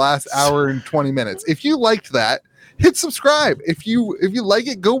was for the last hour and 20 minutes, if you liked that, hit subscribe. If you like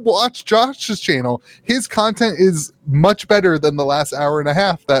it, go watch Josh's channel. His content is much better than the last hour and a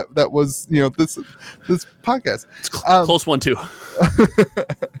half that was this podcast. It's close one too.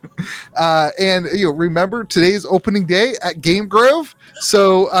 And remember today's opening day at Game Grove.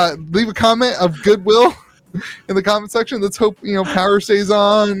 So leave a comment of goodwill in the comment section. Let's hope power stays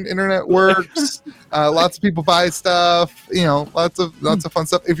on, internet works, lots of people buy stuff. Lots of fun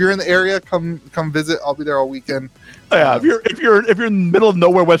stuff. If you're in the area, come visit. I'll be there all weekend. Yeah, if you're in the middle of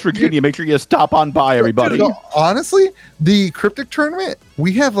nowhere, West Virginia, make sure you stop on by, everybody. Honestly, the Cryptic tournament,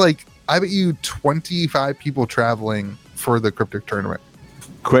 we have I bet you 25 people traveling for the Cryptic tournament.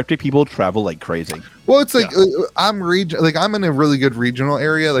 Cryptic people travel like crazy. Well, it's like I'm in a really good regional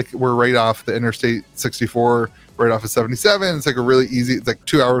area. Like we're right off the Interstate 64, right off of 77. It's like a really easy. It's like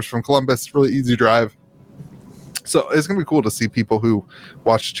 2 hours from Columbus. Really easy drive. So it's gonna be cool to see people who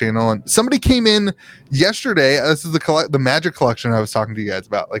watch the channel. And somebody came in yesterday. This is the Magic collection I was talking to you guys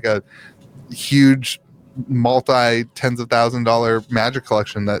about, like a huge tens of $1,000s Magic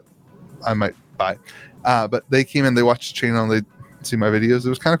collection that I might buy. But they came in, they watched the channel, and they see my videos. It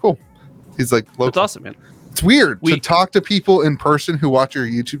was kind of cool. He's like, local. That's awesome, man. It's weird to talk to people in person who watch your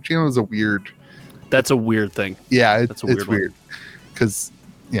YouTube channel. Is a weird. That's a weird thing. Yeah, it's weird because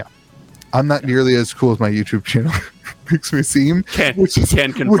I'm not nearly as cool as my YouTube channel makes me seem. Which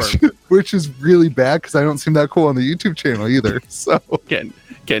is really bad because I don't seem that cool on the YouTube channel either. So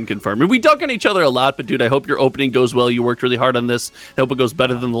can confirm. And we dunk on each other a lot, but dude, I hope your opening goes well. You worked really hard on this. I hope it goes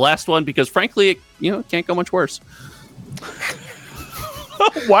better than the last one because frankly, it can't go much worse.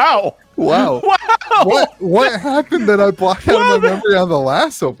 Wow. What happened that I blocked out of my memory on the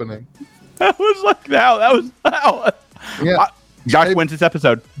last opening? That was like wow. Yeah. Josh wins this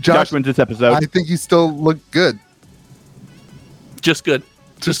episode. Josh wins this episode. I think you still look good. Just good.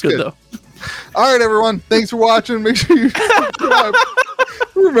 Just good though. All right, everyone. Thanks for watching. Make sure you subscribe.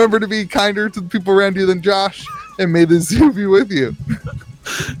 Remember to be kinder to the people around you than Josh, and may the zoo be with you.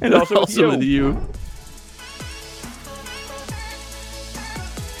 And also with you.